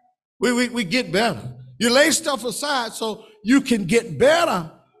 We get better. You lay stuff aside so you can get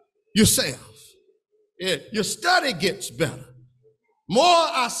better yourself. Yeah, your study gets better. More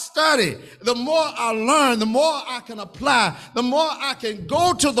I study, the more I learn, the more I can apply, the more I can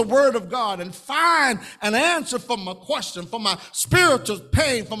go to the Word of God and find an answer for my question, for my spiritual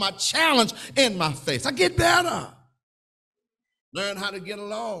pain, for my challenge in my face. I get better. Learn how to get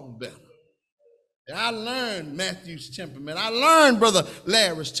along better. And I learned Matthew's temperament. I learned Brother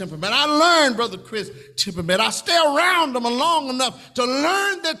Larry's temperament. I learned Brother Chris' temperament. I stay around them long enough to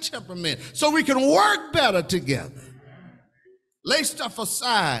learn their temperament so we can work better together. Lay stuff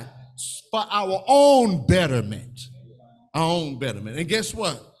aside for our own betterment. Our own betterment. And guess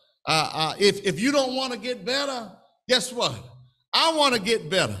what? If you don't want to get better, guess what? I want to get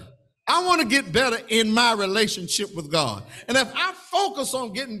better. I want to get better in my relationship with God. And if I focus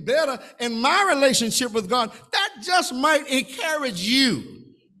on getting better in my relationship with God, that just might encourage you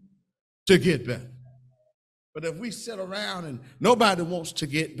to get better. But if we sit around and nobody wants to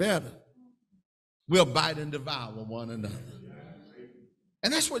get better, we'll bite and devour one another.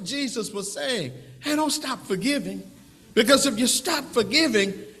 And that's what Jesus was saying. Hey, don't stop forgiving. Because if you stop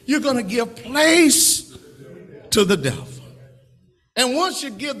forgiving, you're going to give place to the devil. And once you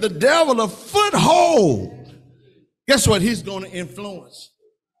give the devil a foothold, guess what? He's going to influence.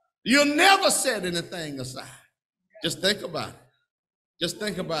 You'll never set anything aside. Just think about it. Just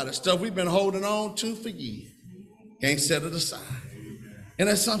think about it. Stuff we've been holding on to for years. Can't set it aside. And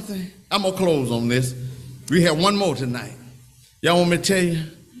that's something, I'm going to close on this. We have one more tonight. Y'all want me to tell you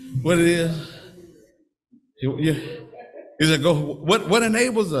what it is? He said, go. What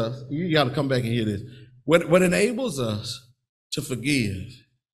enables us? You got to come back and hear this. What enables us to forgive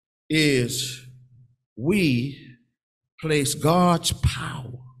is we place God's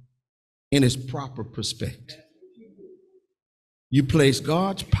power in its proper perspective. You place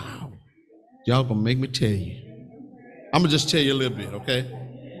God's power. Y'all gonna make me tell you. I'm gonna just tell you a little bit, okay?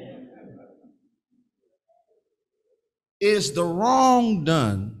 Is the wrong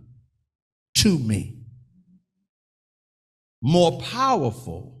done to me more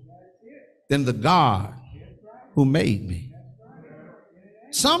powerful than the God who made me?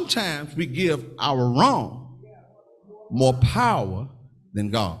 Sometimes we give our wrong more power than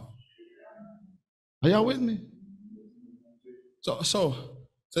God. Are y'all with me? So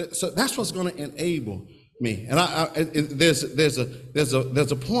that's what's going to enable me. And there's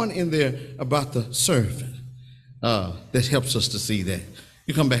a point in there about the servant that helps us to see that.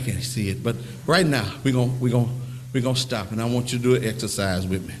 You come back and see it. But right now we're gonna stop, and I want you to do an exercise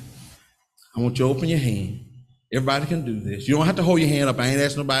with me. I want you to open your hand. Everybody can do this. You don't have to hold your hand up. I ain't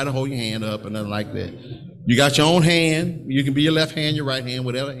asking nobody to hold your hand up or nothing like that. You got your own hand. You can be your left hand, your right hand,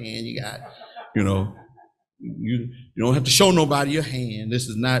 whatever hand you got. You know, you don't have to show nobody your hand. This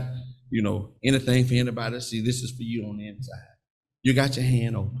is not, anything for anybody to see. This is for you on the inside. You got your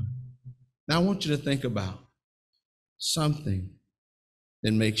hand open. Now I want you to think about something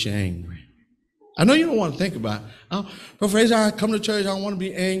that makes you angry. I know you don't want to think about it. But Fraser, I come to church, I don't want to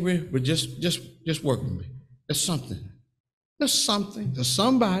be angry, but just work with me. There's something. There's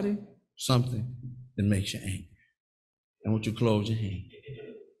somebody, something that makes you angry. I want you to close your hand.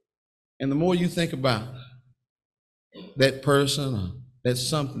 And the more you think about that person or that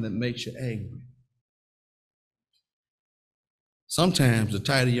something that makes you angry, sometimes the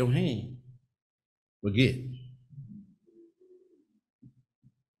tighter your hand will get.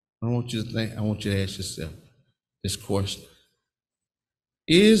 I want you to ask yourself this question.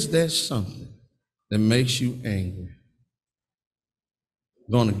 Is there something that makes you angry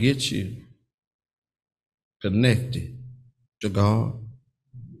going to get you connected to God?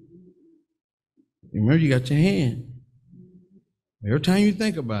 Remember, you got your hand. Every time you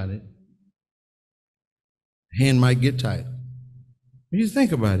think about it, hand might get tight. When you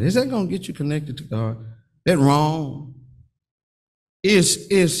think about it, is that going to get you connected to God? That wrong? Is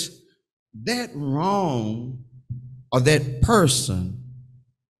that wrong or that person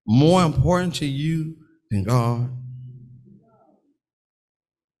more important to you than God?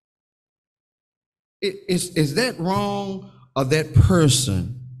 Is that wrong or that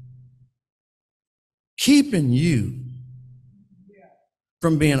person keeping you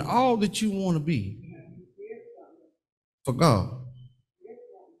from being all that you want to be for God?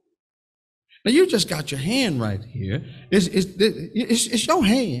 Now you just got your hand right here. It's your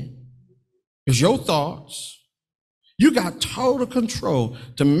hand. It's your thoughts. You got total control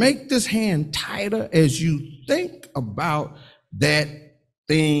to make this hand tighter as you think about that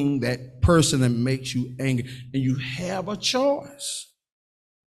thing, that person that makes you angry. And you have a choice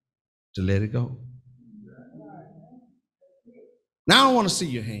to let it go. Now I want to see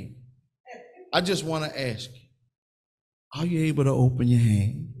your hand. I just want to ask you, are you able to open your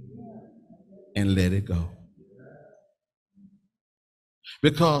hand and let it go?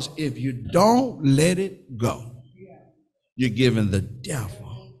 Because if you don't let it go, you're giving the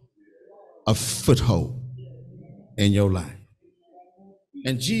devil a foothold in your life.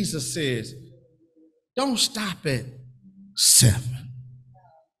 And Jesus says, don't stop at 7.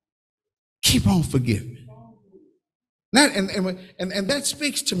 Keep on forgiving. And that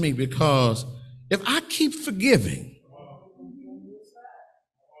speaks to me, because if I keep forgiving,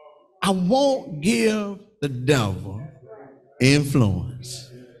 I won't give the devil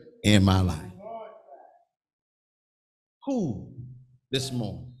influence in my life. Who this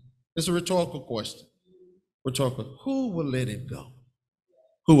morning? It's a rhetorical question. Rhetorical. Who will let it go?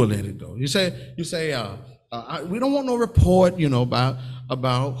 Who will let it go? You say, we don't want no report,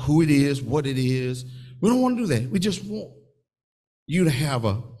 about who it is, what it is. We don't want to do that. We just want you to have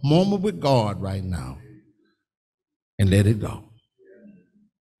a moment with God right now and let it go.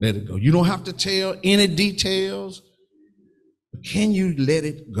 Let it go. You don't have to tell any details. But can you let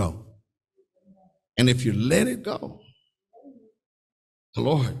it go? And if you let it go, the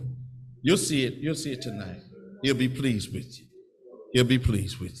Lord, you'll see it tonight. He'll be pleased with you. He'll be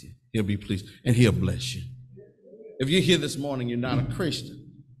pleased with you. He'll be pleased, and he'll bless you. If you're here this morning, you're not a Christian,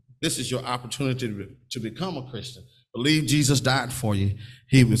 this is your opportunity to become a Christian. Believe Jesus died for you.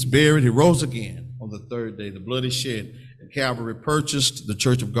 He was buried. He rose again on the 3rd day. The blood he shed at Calvary purchased the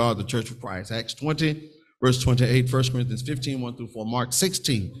church of God, the church of Christ. Acts 20, verse 28, 1 Corinthians 15, 1 through 4, Mark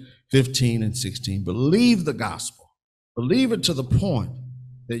 16, 15 and 16. Believe the gospel. Believe it to the point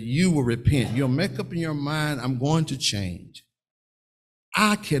that you will repent. You'll make up in your mind, I'm going to change.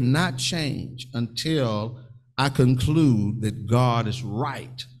 I cannot change until I conclude that God is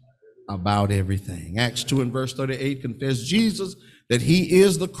right about everything. Acts 2 and verse 38, confess Jesus that he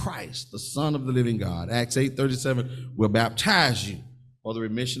is the Christ, the Son of the living God. Acts 8:37 will baptize you for the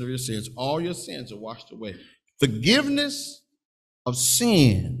remission of your sins. All your sins are washed away. Forgiveness of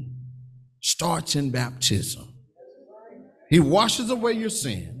sin starts in baptism. He washes away your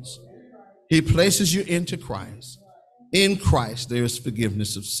sins. He places you into Christ. In Christ, there is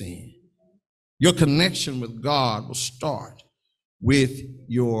forgiveness of sin. Your connection with God will start with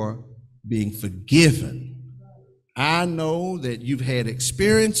your being forgiven. I know that you've had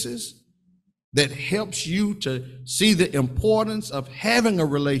experiences that helps you to see the importance of having a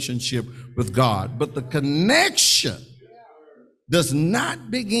relationship with God, but the connection does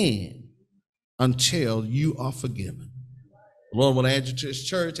not begin until you are forgiven. The Lord will add you to his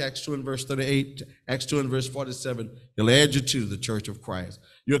church, Acts 2 and verse 38, Acts 2 and verse 47. He'll add you to the church of Christ.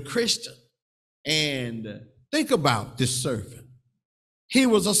 You're a Christian. And think about this servant. He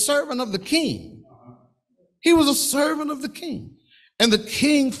was a servant of the king. He was a servant of the king. And the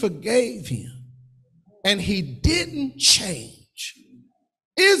king forgave him. And he didn't change.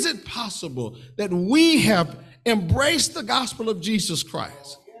 Is it possible that we have embraced the gospel of Jesus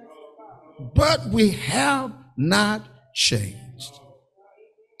Christ, but we have not changed?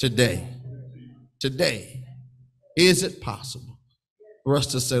 Today, is it possible for us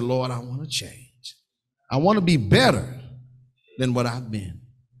to say, Lord, I want to change. I want to be better than what I've been.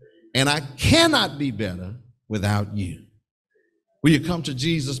 And I cannot be better without you. Will you come to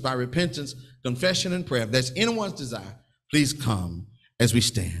Jesus by repentance, confession, and prayer? If that's anyone's desire, please come as we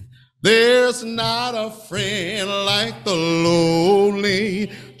stand. There's not a friend like the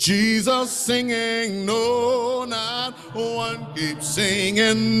lonely Jesus singing, no, not one. Keep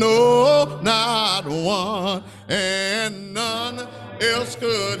singing, no, not one. And none else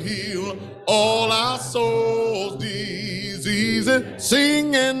could heal all our souls' diseases.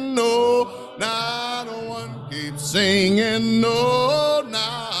 Singing, no, not one. Keep singing, no,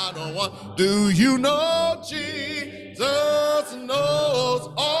 not one. Do you know Jesus knows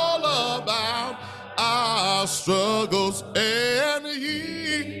all about our struggles, and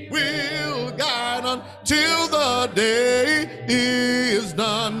he will guide until the day is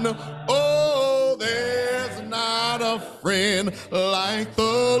done. Oh, there's not a friend like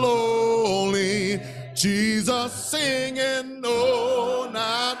the lonely Jesus, singing, no,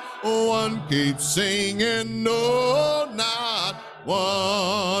 not one. Keep singing, no, not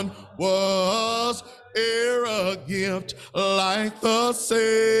one was e'er a gift like the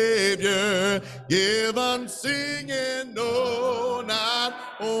Savior given, singing, no, not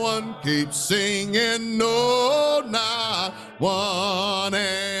one. Keep singing, no, not one.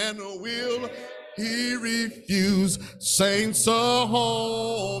 And will he refuse saints a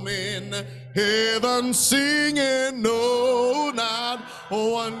home in heaven, singing, no, not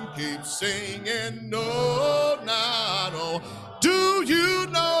one. Keep singing, no, not one. Do you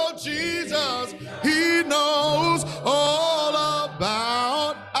know Jesus? He knows all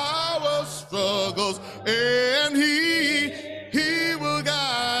about our struggles, and he will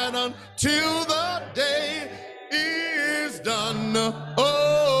guide until the day is done.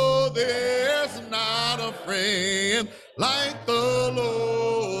 Oh, there's not a friend like the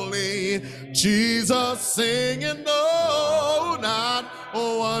lowly Jesus, singing, no, not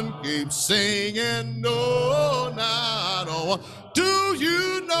one. Keep singing, no, not one. Do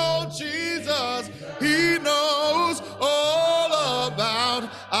you know Jesus? He knows all about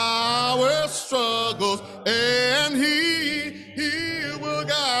our struggles, and he will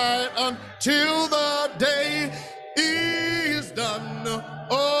guide until the day is done.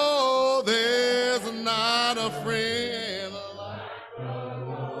 Oh, there's not a friend like the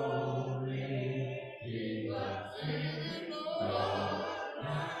lonely Jesus, singing, no,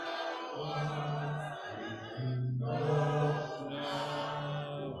 not one.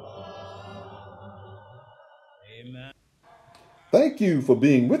 Amen. Thank you for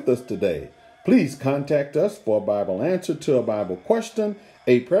being with us today. Please contact us for a Bible answer to a Bible question,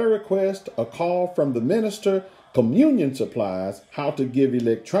 a prayer request, a call from the minister, communion supplies, how to give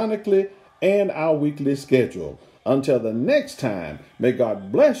electronically, and our weekly schedule. Until the next time, may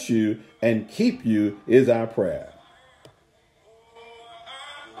God bless you and keep you is our prayer.